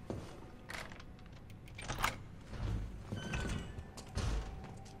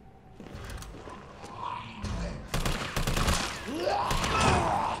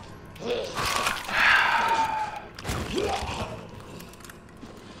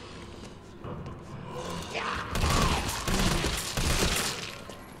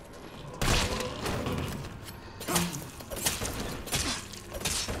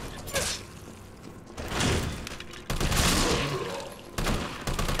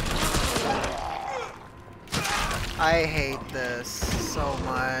 I hate this so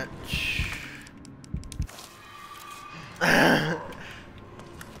much.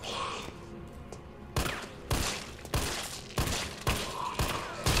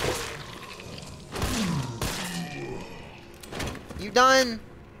 You done?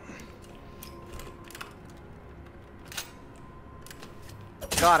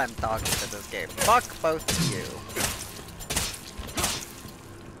 God, I'm dog shit at this game. Fuck both of you.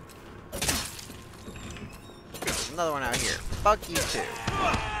 There's another one out here. Fuck you too.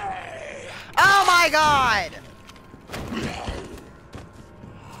 Oh my god!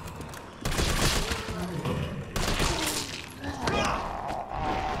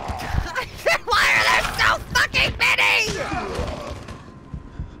 Why are there so fucking many?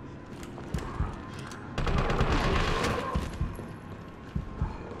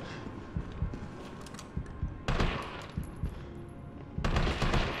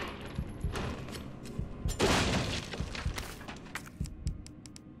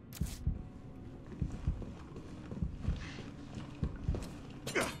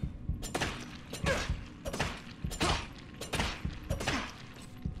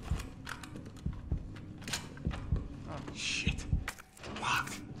 Shit.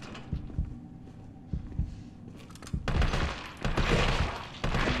 Locked.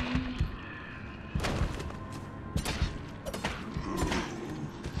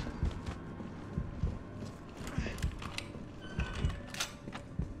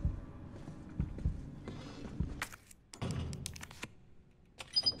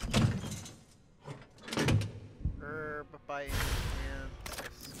 Herb by chance.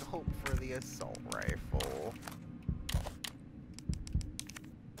 A scope for the assault rifle.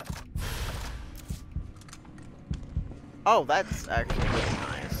 Oh, that's actually really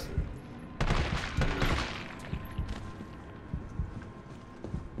nice.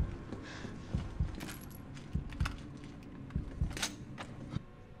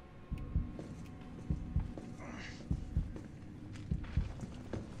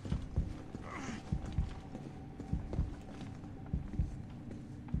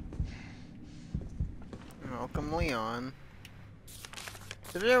 Welcome, Leon.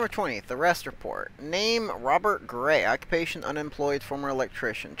 September 20th, the arrest report. Name, Robert Gray. Occupation, unemployed, former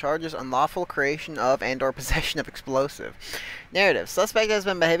electrician. Charges, unlawful creation of and or possession of explosive. Narrative. Suspect has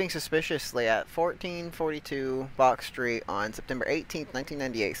been behaving suspiciously at 1442 Box Street on September 18th,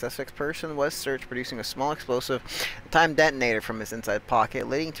 1998. Suspect's person was searched, producing a small explosive time detonator from his inside pocket,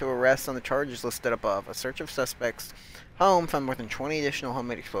 leading to arrest on the charges listed above. A search of suspect's home found more than 20 additional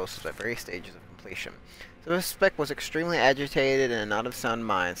homemade explosives at various stages of completion. The suspect was extremely agitated and not of sound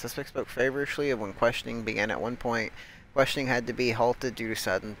mind. Suspect spoke feverishly when questioning began. At one point, questioning had to be halted due to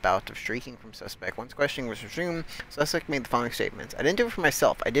sudden bout of shrieking from suspect. Once questioning was resumed, suspect made the following statements. I didn't do it for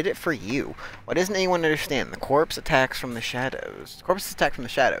myself. I did it for you. Why doesn't anyone understand? The corpse attacks from the shadows. The corpse attack from the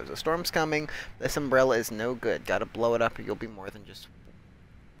shadows. A storm's coming. This umbrella is no good. Gotta blow it up or you'll be more than just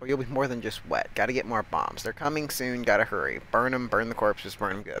wet. Gotta get more bombs. They're coming soon. Gotta hurry. Burn them. Burn the corpses.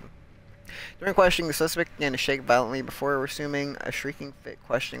 Burn them good. During questioning, the suspect began to shake violently. Before resuming a shrieking fit,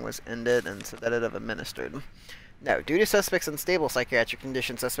 questioning was ended and sedative administered. No, due to suspect's unstable psychiatric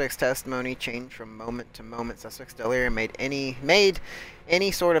condition, suspect's testimony changed from moment to moment. Suspect's delirium made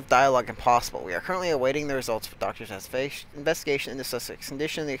any sort of dialogue impossible. We are currently awaiting the results of doctor's investigation into suspect's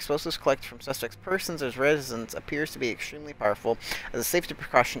condition. The explosives collected from suspect's persons as residence appears to be extremely powerful. As a safety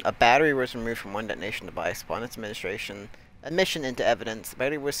precaution, a battery was removed from one detonation device. Upon its admission into evidence, the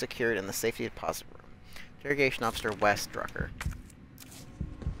battery was secured in the safety deposit room. Interrogation Officer Wes Drucker.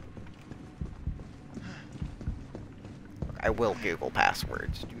 I will Google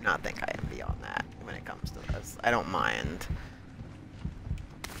passwords. Do not think I am beyond that when it comes to this. I don't mind.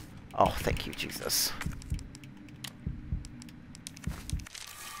 Oh, thank you, Jesus.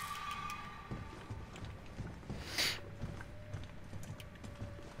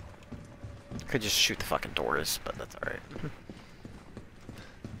 Could just shoot the fucking doors, but that's alright.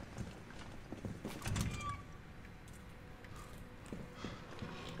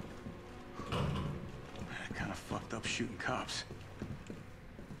 Kinda fucked up shooting cops.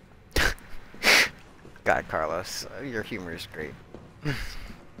 God, Carlos, your humor is great.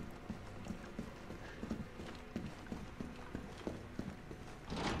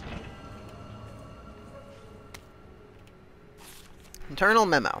 Internal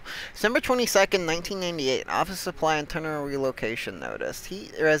memo. December 22nd, 1998. Office supply internal relocation notice.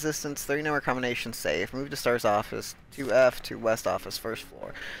 Heat resistance 3-number combination safe. Move to STAR's office 2F to West office first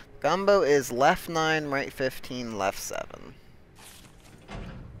floor. Combo is left 9, right 15, left 7.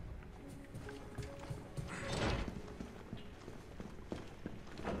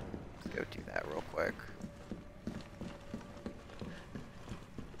 Let's go do that real quick.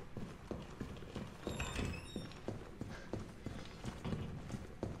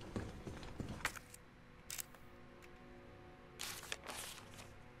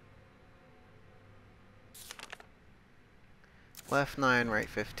 Left 9, right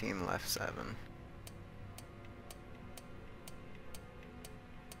 15, left 7.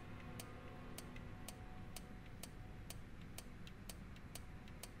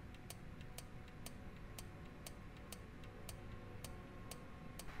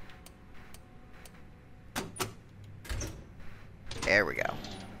 There we go.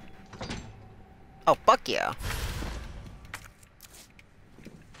 Oh, fuck yeah.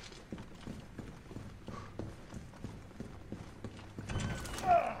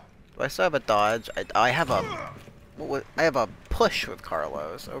 Do I still have a dodge? I have a... I have a push with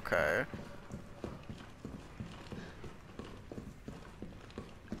Carlos. Okay.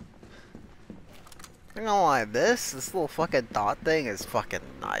 I'm not gonna lie, this little fucking dot thing is fucking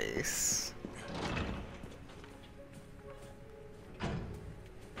nice.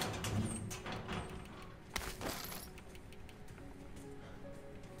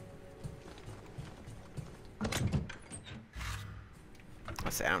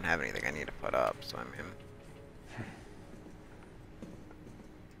 I don't have anything I need to put up, so I'm in.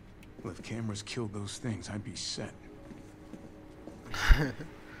 Well, if cameras killed those things, I'd be set.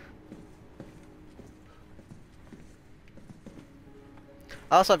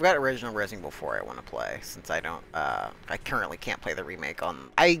 Also, I've got original Resident Evil 4 I want to play, since I don't, I currently can't play the remake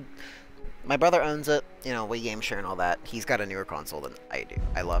on, my brother owns it, you know, we game share and all that. He's got a newer console than I do.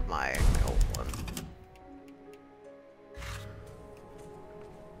 I love my old one.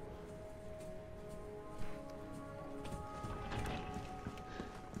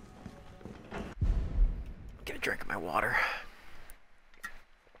 Get a drink of my water.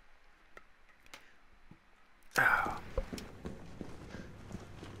 Oh.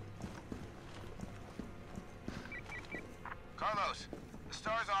 Carlos, the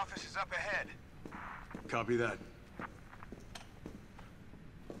STAR's office is up ahead. Copy that.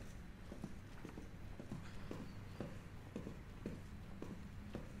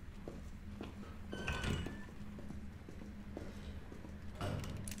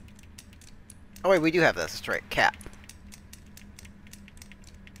 Oh wait, we do have this. That's right. Cap.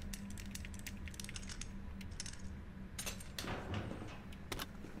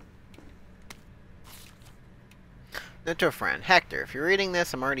 Note to a friend. Hector, if you're reading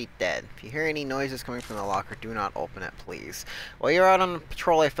this, I'm already dead. If you hear any noises coming from the locker, do not open it, please. While you're out on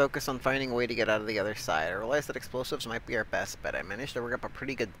patrol, I focus on finding a way to get out of the other side. I realize that explosives might be our best bet. I managed to work up a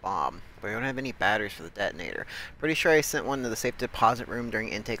pretty good bomb, but I don't have any batteries for the detonator. Pretty sure I sent one to the safe deposit room during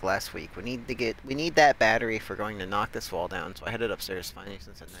intake last week. We need that battery if we're going to knock this wall down, so I headed upstairs to find you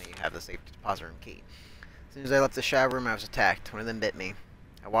since I know you have the safe deposit room key. As soon as I left the shower room, I was attacked. One of them bit me.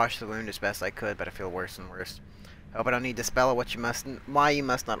 I washed the wound as best I could, but I feel worse and worse. I hope I don't need to spell out why you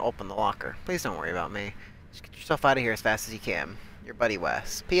must not open the locker. Please don't worry about me. Just get yourself out of here as fast as you can. Your buddy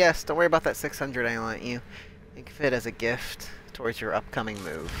Wes. P.S. Don't worry about that 600 I lent you. Think of it as a gift towards your upcoming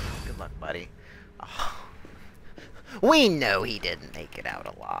move. Good luck, buddy. Oh. We know he didn't make it out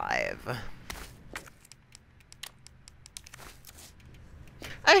alive.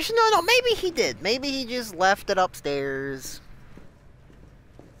 Actually, no, maybe he did. Maybe he just left it upstairs.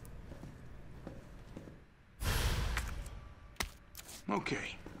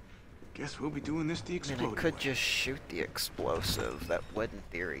 Okay. Guess we'll be doing this the explosive. I mean, I could just shoot the explosive. That would, in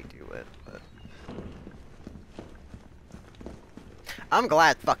theory, do it, but... I'm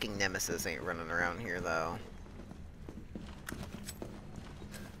glad fucking Nemesis ain't running around here, though.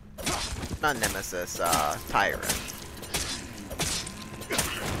 Not Nemesis, Tyrant.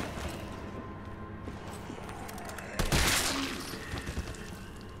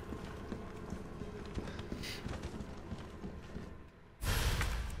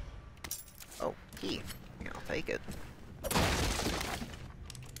 Oh, key. Yeah, I'll take it.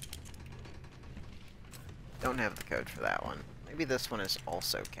 Don't have the code for that one. Maybe this one is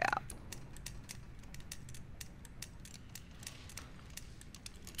also cap.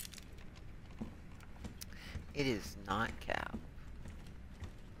 It is not cap.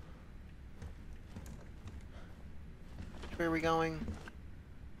 Where are we going?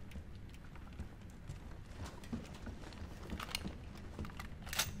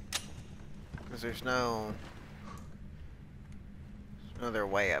 Because there's no other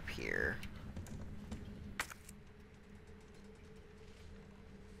way up here.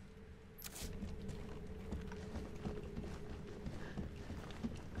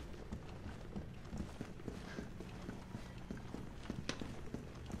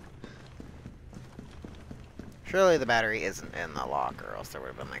 Surely the battery isn't in the locker, or else there would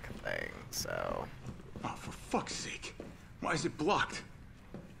have been like a thing, so... Oh, for fuck's sake. Why is it blocked?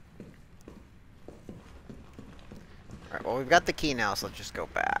 Alright, well, we've got the key now, so let's just go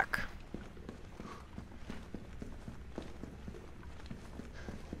back.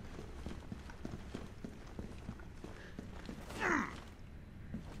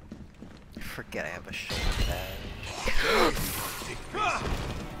 Forget I have a shoulder badge.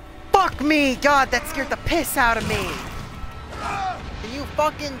 Fuck me! God, that scared the piss out of me! Can you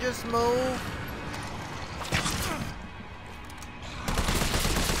fucking just move?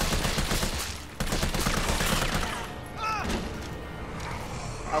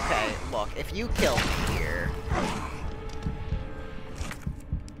 Okay, look, if you kill me here...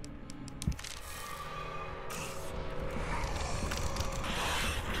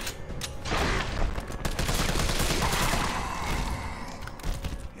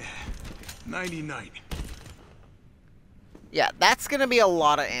 Yeah, 99. Yeah, that's gonna be a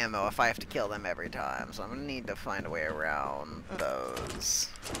lot of ammo if I have to kill them every time, so I'm gonna need to find a way around those.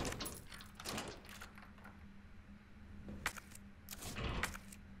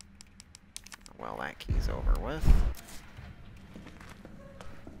 Well, that key's over with.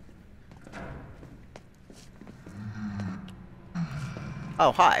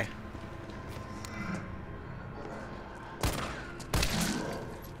 Oh, hi.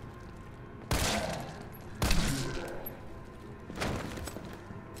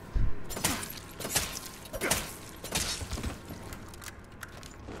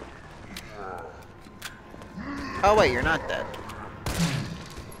 Oh wait, you're not dead.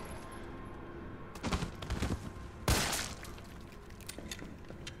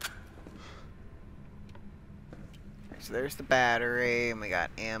 So there's the battery, and we got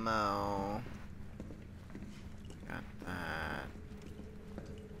ammo. Got that.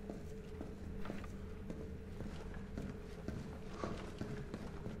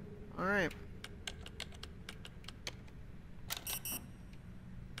 Alright.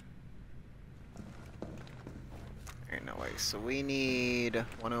 Alright, no way. So we need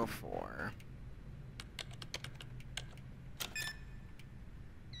 104.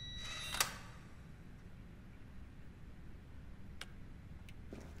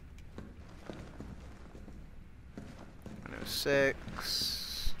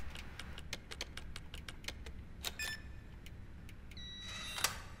 6.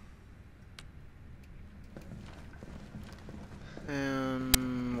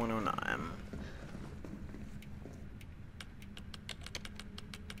 And 109.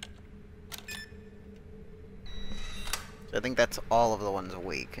 So I think that's all of the ones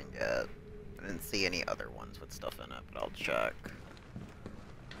we can get. I didn't see any other ones with stuff in it, but I'll check.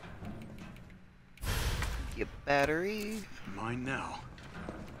 Give battery. Mine now.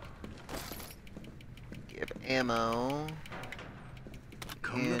 Give ammo.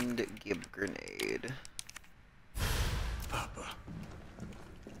 Come and give grenade. Papa.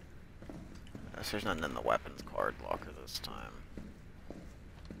 So there's nothing in the weapons card locker this time.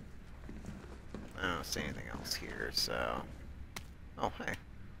 I don't see anything else here, so... Oh, hey.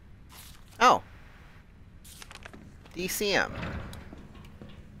 Oh! DCM.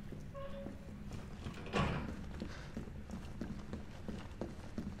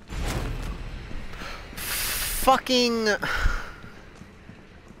 Fucking...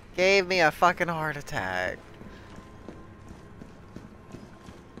 gave me a fucking heart attack.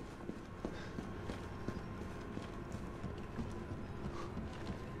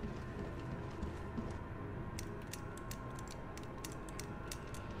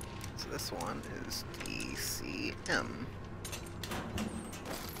 This one is DCM.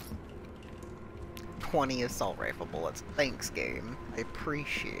 20 assault rifle bullets. Thanks, game. I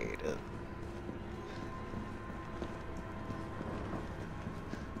appreciate it.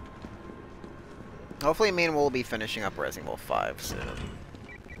 Hopefully, me and we'll be finishing up Resident Evil 5 soon.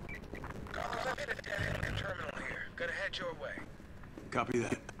 I've hit a dead-end terminal here. Gotta head your way. Copy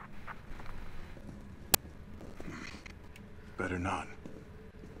that. Better not.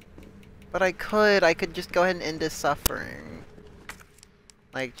 But I could just go ahead and end his suffering.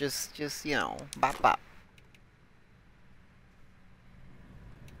 Like, just, you know, bop bop.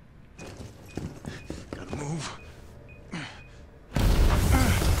 Gotta move.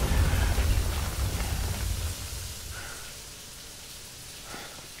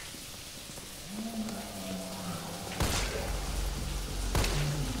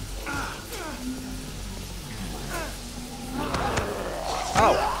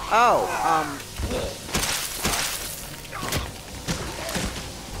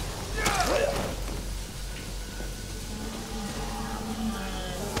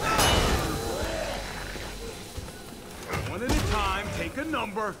 One at a time, take a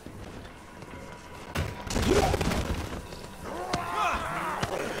number.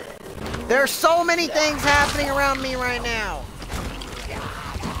 There's so many things happening around me right now.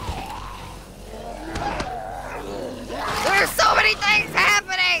 There's so many things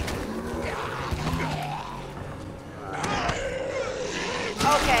happening!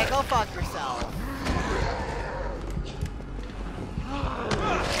 Okay, go fuck yourself.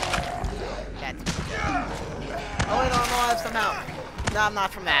 That's... Oh wait, I'm alive somehow. No, I'm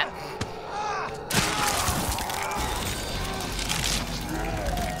not from that.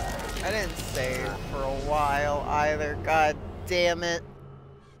 I didn't save for a while either, god damn it.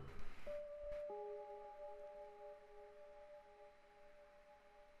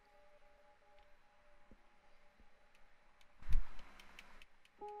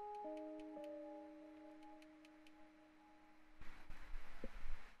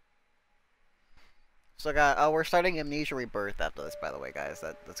 So we're starting Amnesia Rebirth after this, by the way, guys.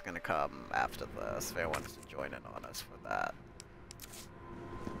 That's gonna come after this, if anyone wants to join in on us for that.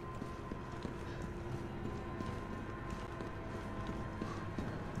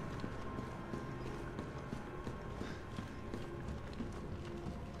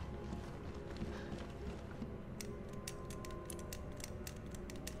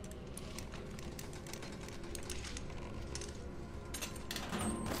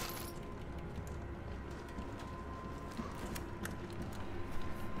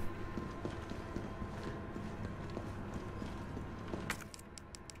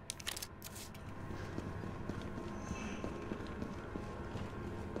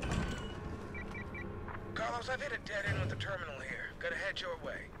 I've hit a dead end with the terminal here. Gotta head your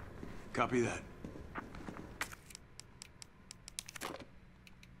way. Copy that.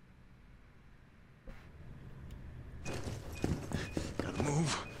 Gotta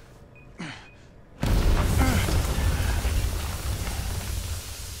move.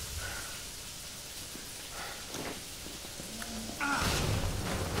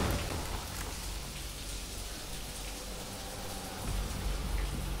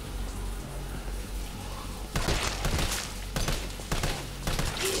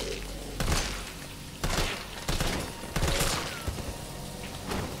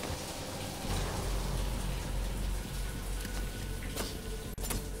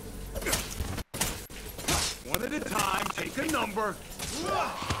 Take a number.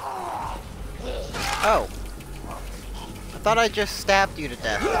 Oh. I thought I just stabbed you to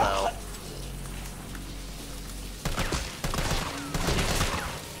death, though.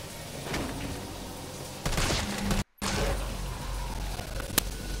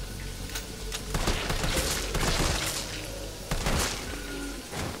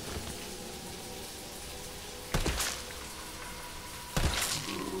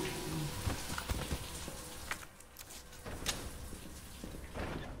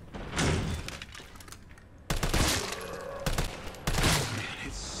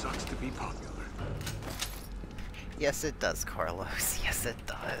 Yes, it does, Carlos. Yes, it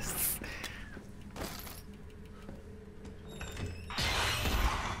does.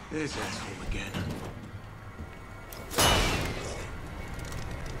 This asshole again.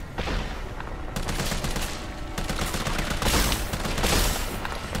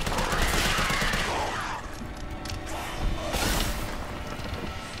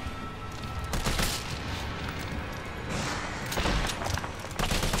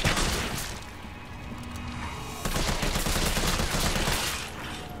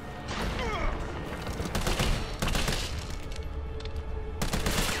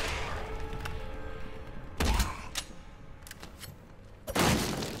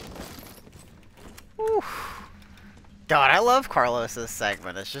 God, I love Carlos's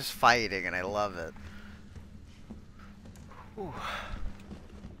segment. It's just fighting, and I love it. Whew.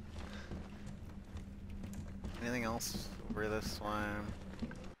 Anything else over this one?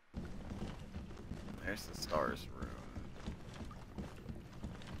 There's the stars room.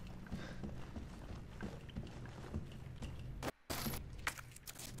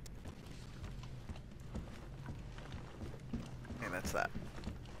 Okay, that's that.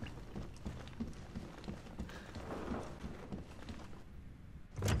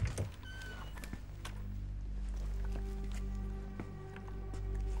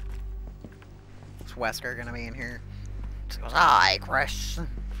 Is Wesker gonna be in here? He goes, hi, Chris.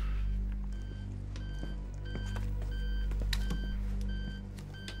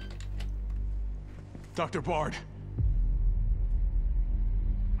 Dr. Bard.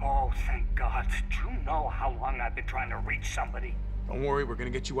 Oh, thank God. Do you know how long I've been trying to reach somebody? Don't worry, we're gonna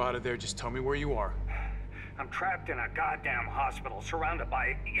get you out of there. Just tell me where you are. I'm trapped in a goddamn hospital, surrounded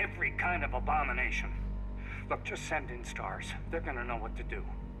by every kind of abomination. Look, just send in stars. They're gonna know what to do.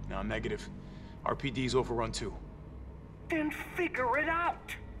 No, negative. RPD's overrun too. Then figure it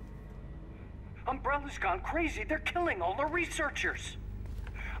out! Umbrella's gone crazy. They're killing all the researchers.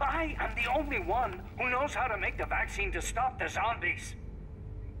 I am the only one who knows how to make the vaccine to stop the zombies.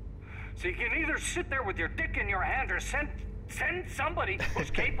 So you can either sit there with your dick in your hand or send somebody who's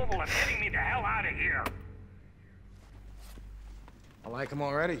capable of getting me the hell out of here. I like him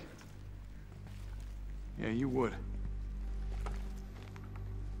already. Yeah, you would.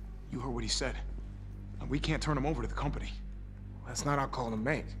 You heard what he said. And we can't turn him over to the company. That's not our call to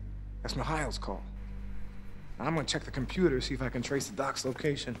make. That's Mikhail's call. I'm gonna check the computer, see if I can trace the doc's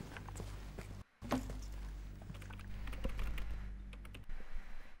location.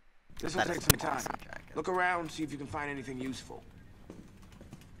 This'll take some time. Look around, see if you can find anything useful.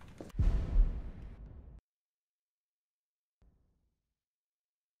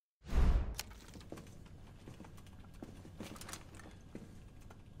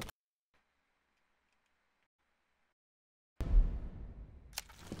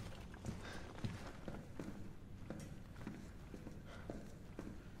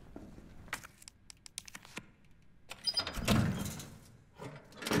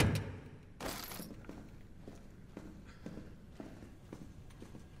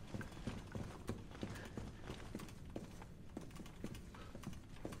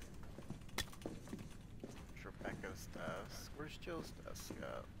 Rebecca's desk. Where's Jill's desk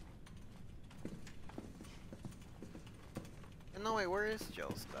at? No, wait, where is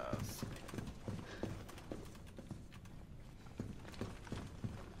Jill's desk?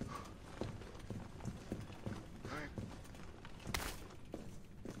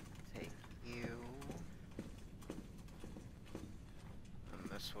 Take you.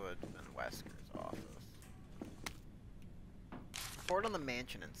 And this would have been Wesker's office. Report on the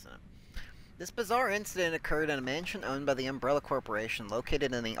mansion incident. This bizarre incident occurred in a mansion owned by the Umbrella Corporation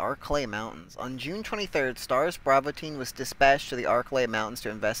located in the Arklay Mountains. On June 23rd, STARS Bravo Team was dispatched to the Arklay Mountains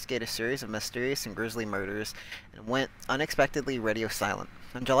to investigate a series of mysterious and grisly murders and went unexpectedly radio silent.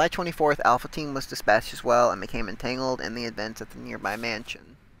 On July 24th, Alpha Team was dispatched as well and became entangled in the events at the nearby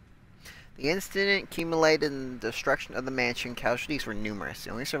mansion. The incident accumulated in the destruction of the mansion. Casualties were numerous.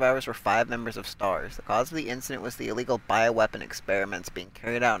 The only survivors were 5 members of STARS. The cause of the incident was the illegal bioweapon experiments being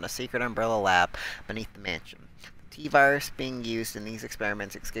carried out in a secret Umbrella lab beneath the mansion. The T-virus being used in these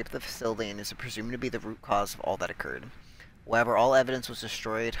experiments escaped the facility and is presumed to be the root cause of all that occurred. However, all evidence was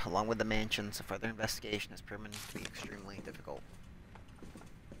destroyed, along with the mansion, so further investigation has proven to be extremely difficult.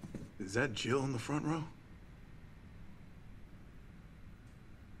 Is that Jill in the front row?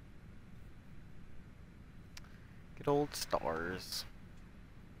 Good old stars.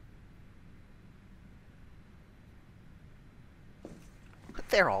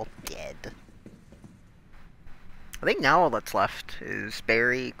 They're all dead. I think now all that's left is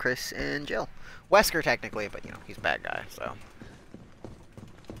Barry, Chris, and Jill. Wesker, technically, but, you know, he's a bad guy, so.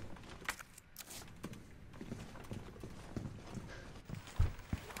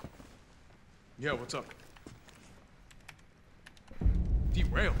 Yeah, what's up?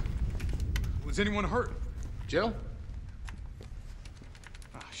 Derailed. Was anyone hurt? Jill?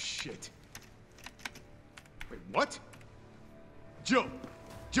 Ah, shit. Wait, what? Jill!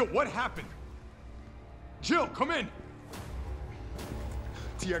 Jill, what happened? Jill, come in!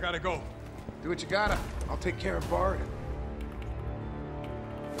 T, I gotta go. Do what you gotta. I'll take care of Bard.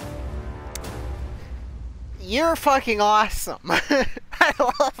 You're fucking awesome. I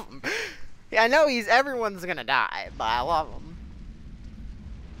love him. Yeah, I know everyone's gonna die, but I love him.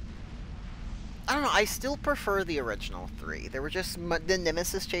 I don't know, I still prefer the original 3. They were just, the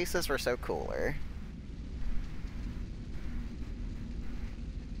Nemesis chases were so cooler.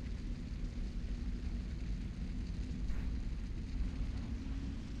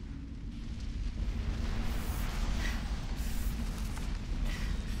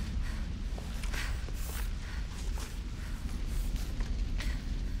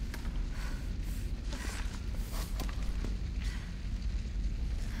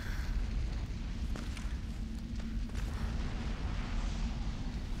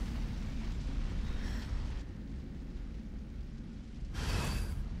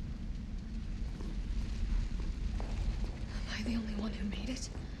 Am I the only one who made it?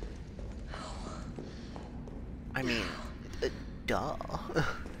 I mean, duh.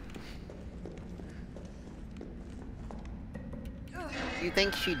 You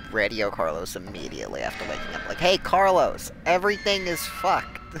think she'd radio Carlos immediately after waking up? Like, hey, Carlos, everything is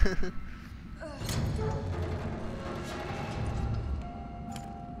fucked.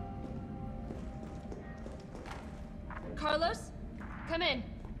 Carlos? Come in.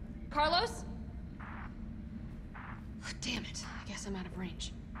 Carlos? Damn it. I guess I'm out of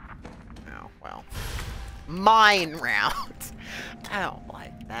range. Oh, well. Mine rounds. I don't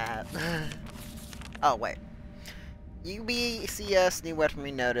like that. Oh, wait. UBCS new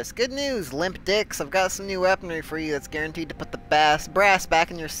weaponry notice. Good news, limp dicks. I've got some new weaponry for you that's guaranteed to put the brass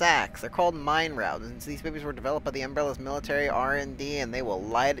back in your sacks. They're called mine rounds, and these babies were developed by the Umbrella's military R&D, and they will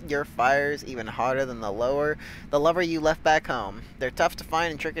light your fires even hotter than the lover you left back home. They're tough to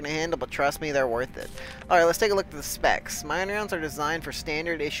find and tricky to handle, but trust me, they're worth it. Alright, let's take a look at the specs. Mine rounds are designed for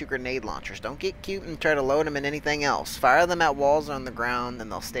standard issue grenade launchers. Don't get cute and try to load them in anything else. Fire them at walls or on the ground,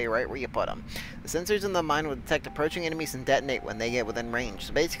 and they'll stay right where you put them. The sensors in the mine will detect approaching enemies and detonate when they get within range.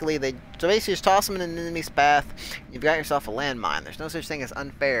 So basically, just toss them in an enemy's path. You've got yourself a landmine. There's no such thing as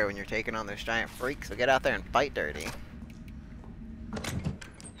unfair when you're taking on those giant freaks. So get out there and fight dirty.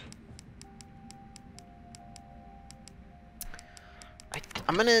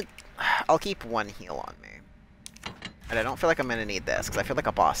 I'll keep one heal on me. And I don't feel like I'm gonna need this because I feel like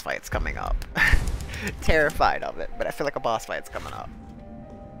a boss fight's coming up. Terrified of it, but I feel like a boss fight's coming up.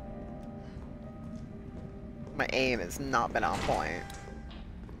 My aim has not been on point.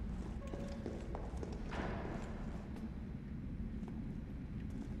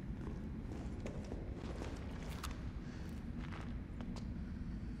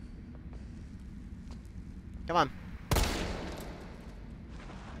 Come on.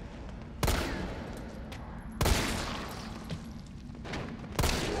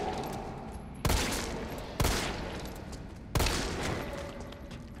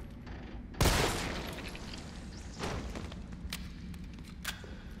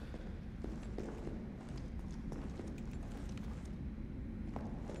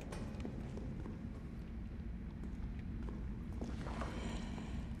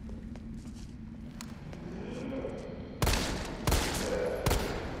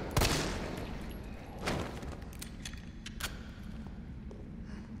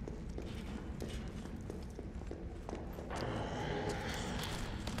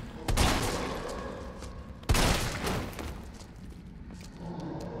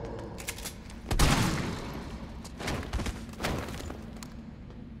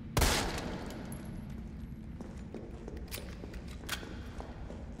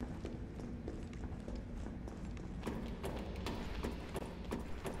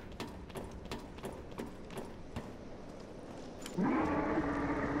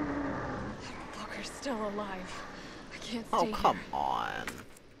 still alive. I can't stay Oh, here. come on.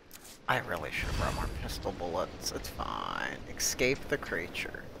 I really should have brought more pistol bullets. It's fine. Escape the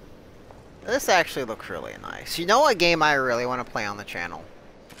creature. This actually looks really nice. You know what game I really want to play on the channel?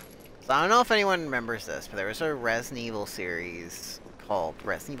 So I don't know if anyone remembers this, but there was a Resident Evil series called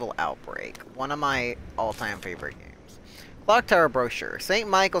Resident Evil Outbreak. One of my all-time favorite games. Clock Tower brochure. St.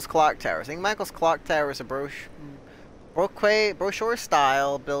 Michael's Clock Tower. St. Michael's Clock Tower is a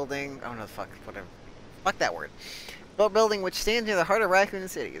brochure-style building. Oh no, fuck that word. Building which stands near the heart of Raccoon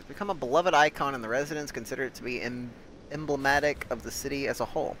City. It's become a beloved icon, and the residents consider it to be emblematic of the city as a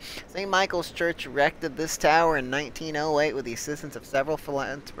whole. St. Michael's Church erected this tower in 1908 with the assistance of several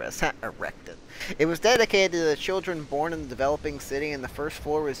philanthropists. It was dedicated to the children born in the developing city, and the first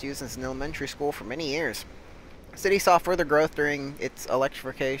floor was used as an elementary school for many years. The city saw further growth during its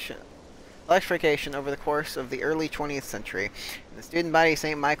electrification over the course of the early 20th century, and the student body of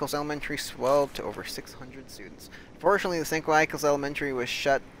St. Michael's Elementary swelled to over 600 students. Unfortunately, the St. Michael's Elementary was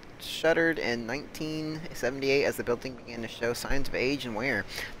shuttered in 1978 as the building began to show signs of age and wear.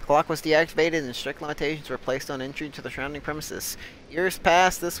 The clock was deactivated and strict limitations were placed on entry to the surrounding premises. Years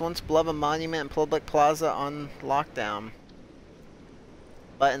passed, this once beloved monument and public plaza on lockdown.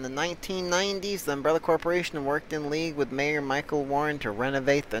 But in the 1990s, the Umbrella Corporation worked in league with Mayor Michael Warren to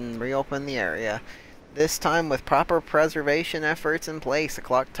renovate and reopen the area. This time with proper preservation efforts in place, the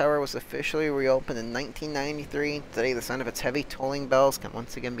clock tower was officially reopened in 1993. Today, the sound of its heavy tolling bells can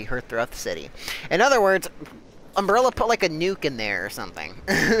once again be heard throughout the city. In other words, Umbrella put like a nuke in there or something.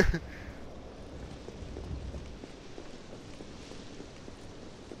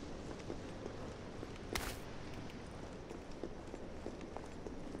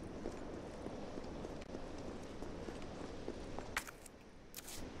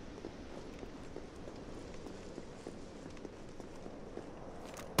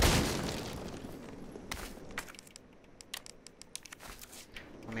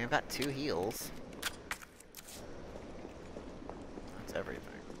 I mean, I've got 2 heals. That's everything.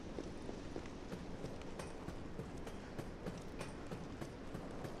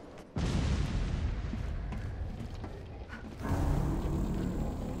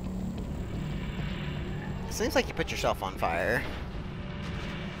 It seems like you put yourself on fire.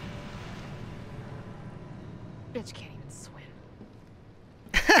 Bitch can't even swim.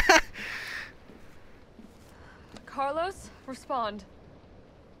 Carlos, respond.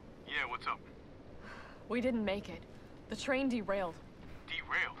 Yeah, what's up? We didn't make it. The train derailed.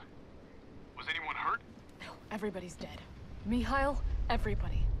 Derailed? Was anyone hurt? No, everybody's dead. Mikhail,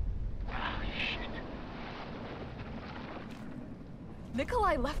 everybody. Ah, shit.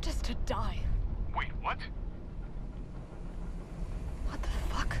 Nikolai left us to die. Wait, what? What the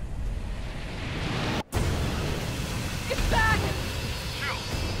fuck? It's back! Jill!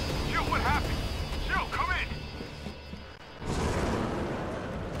 Jill, what happened? Jill, come in!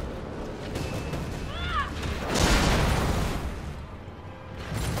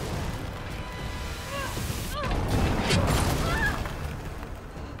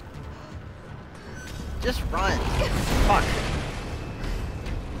 Just run. Fuck.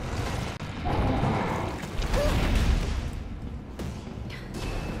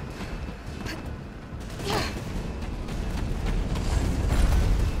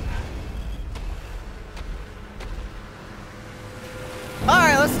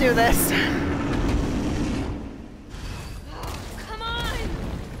 Alright, let's do this. Come on!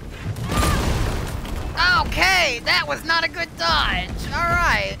 Okay, that was not a good dodge.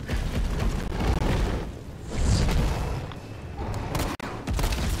 Alright.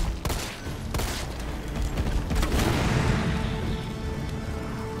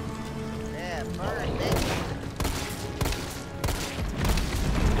 Yeah, burn it.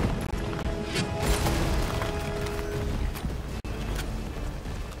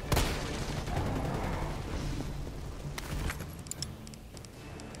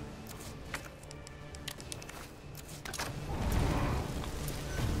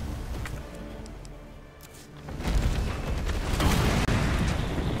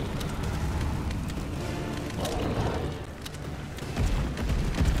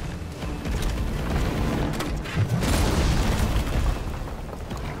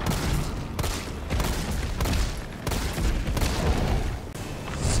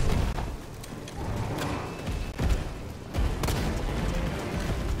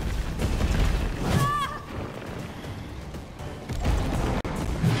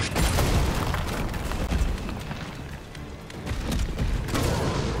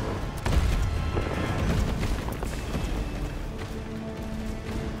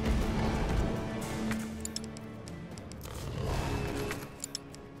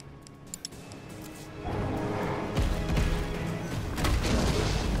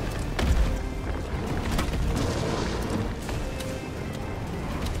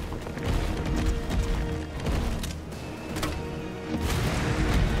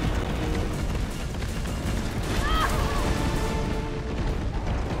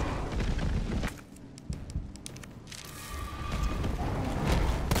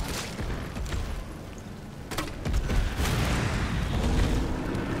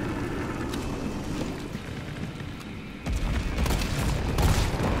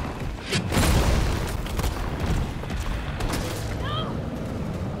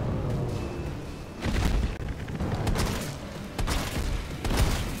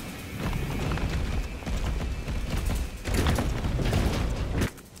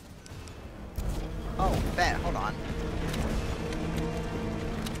 bet. Hold on.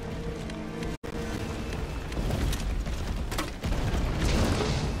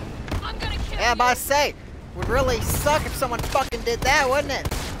 I'm gonna kill Yeah, you. but I say, would really suck if someone fucking did that, wouldn't it?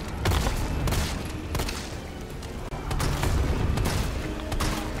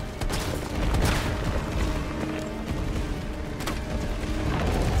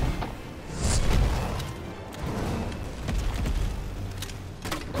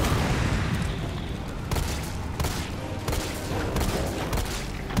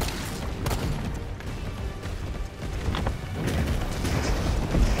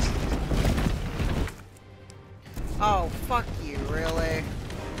 Oh, fuck you, really?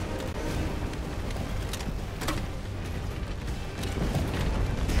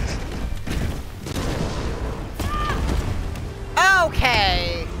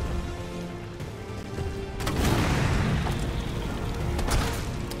 Okay!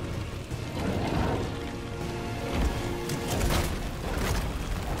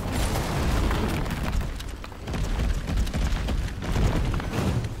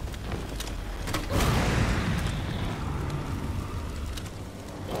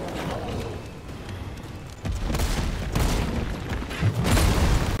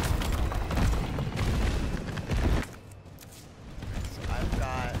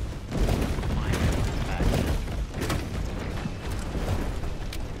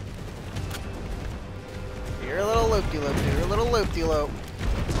 You're a little loop-de-loop, you're a little loop-de-loop.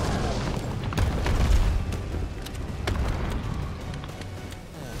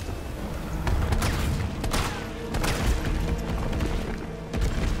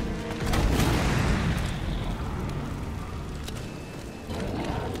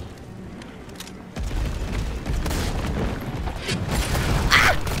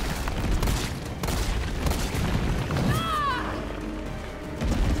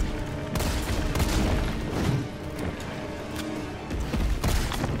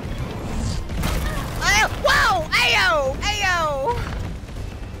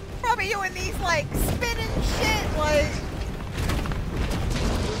 You in these, like, spinning shit, like...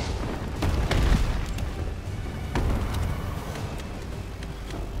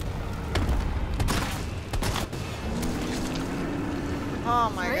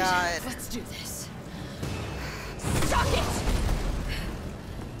 Oh my god. Let's do this. Suck it!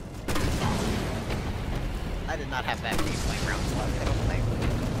 I did not have that many flame rounds left, I don't think.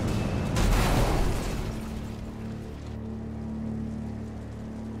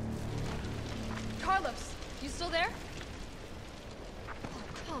 Carlos, you still there? Oh,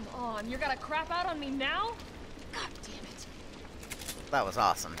 come on. You're gonna crap out on me now? God damn it. That was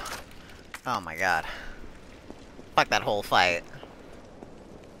awesome. Oh my god. Fuck that whole fight.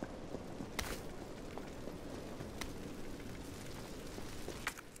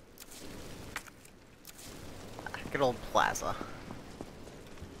 Good old Plaza.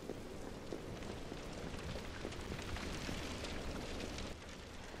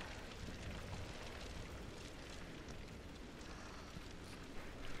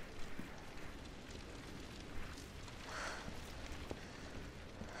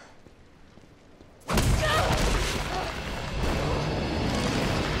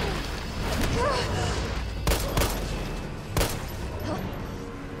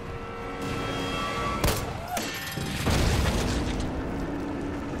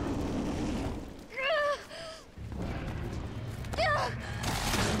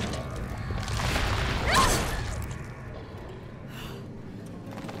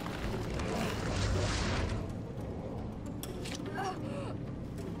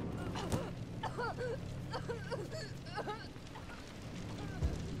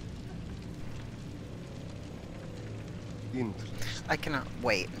 Interesting. I cannot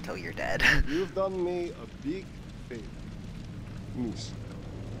wait until you're dead. You've done me a big favor, miss.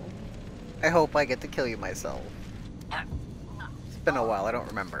 I hope I get to kill you myself. It's been a while, I don't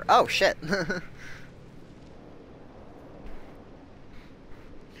remember. Oh, shit!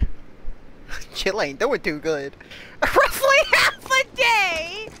 Chill ain't doing too good. Roughly half a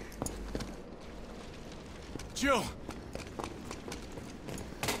day! Jill!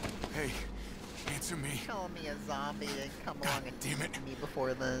 Hey, answer me. Call me a zombie and come along and damn it. eat me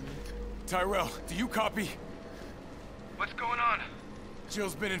before then. Tyrell, do you copy? What's going on?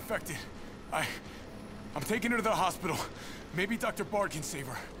 Jill's been infected. I'm taking her to the hospital. Maybe Dr. Bard can save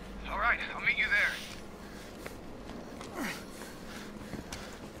her. All right, I'll meet you there.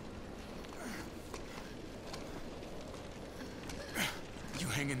 You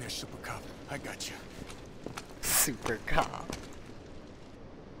hang in there, Super Cop. I got you. Super Cop.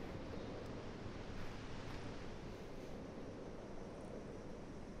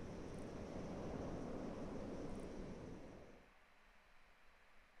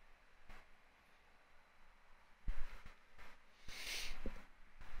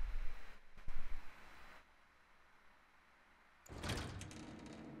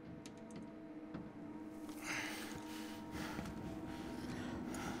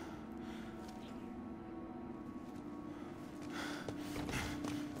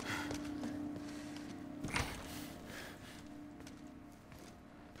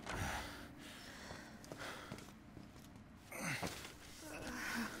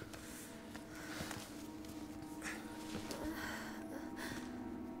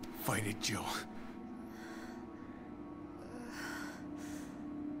 fight it, Jill.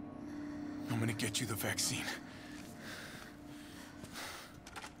 I'm gonna get you the vaccine.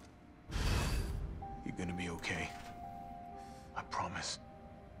 You're gonna be okay. I promise.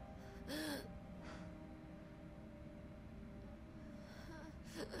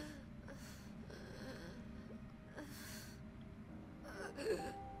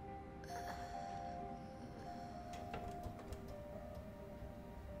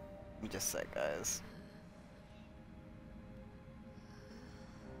 Let me just say, guys.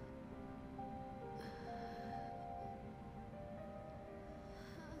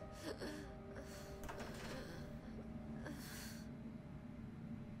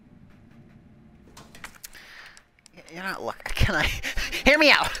 You're not look. Can I hear me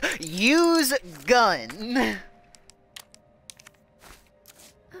out? Use gun.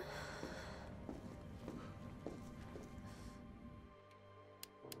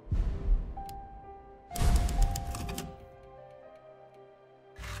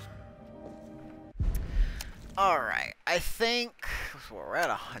 Alright, I think we're at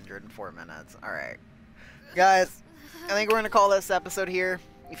 104 minutes. Alright. Guys, I think we're going to call this episode here.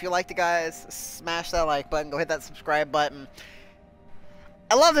 If you liked it, guys, smash that like button. Go hit that subscribe button.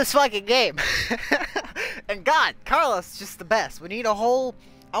 I love this fucking game. And God, Carlos is just the best. We need a whole...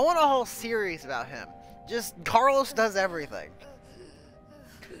 I want a whole series about him. Just, Carlos does everything.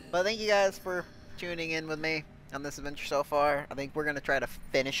 But thank you guys for tuning in with me on this adventure so far. I think we're going to try to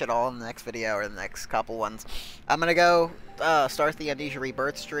finish it all in the next video or the next couple ones. I'm going to go start the Amnesia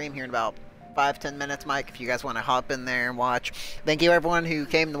Rebirth stream here in about 5-10 minutes, Mike, if you guys want to hop in there and watch. Thank you everyone who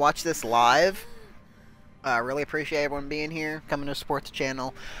came to watch this live. Really appreciate everyone being here, coming to support the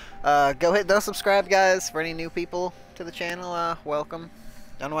channel. Go hit those subscribe, guys. For any new people to the channel, welcome.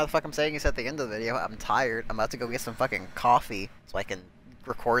 Don't know why the fuck I'm saying this at the end of the video. I'm tired. I'm about to go get some fucking coffee so I can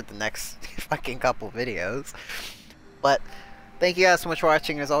record the next fucking couple videos. But thank you guys so much for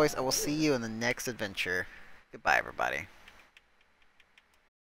watching. As always, I will see you in the next adventure. Goodbye, everybody.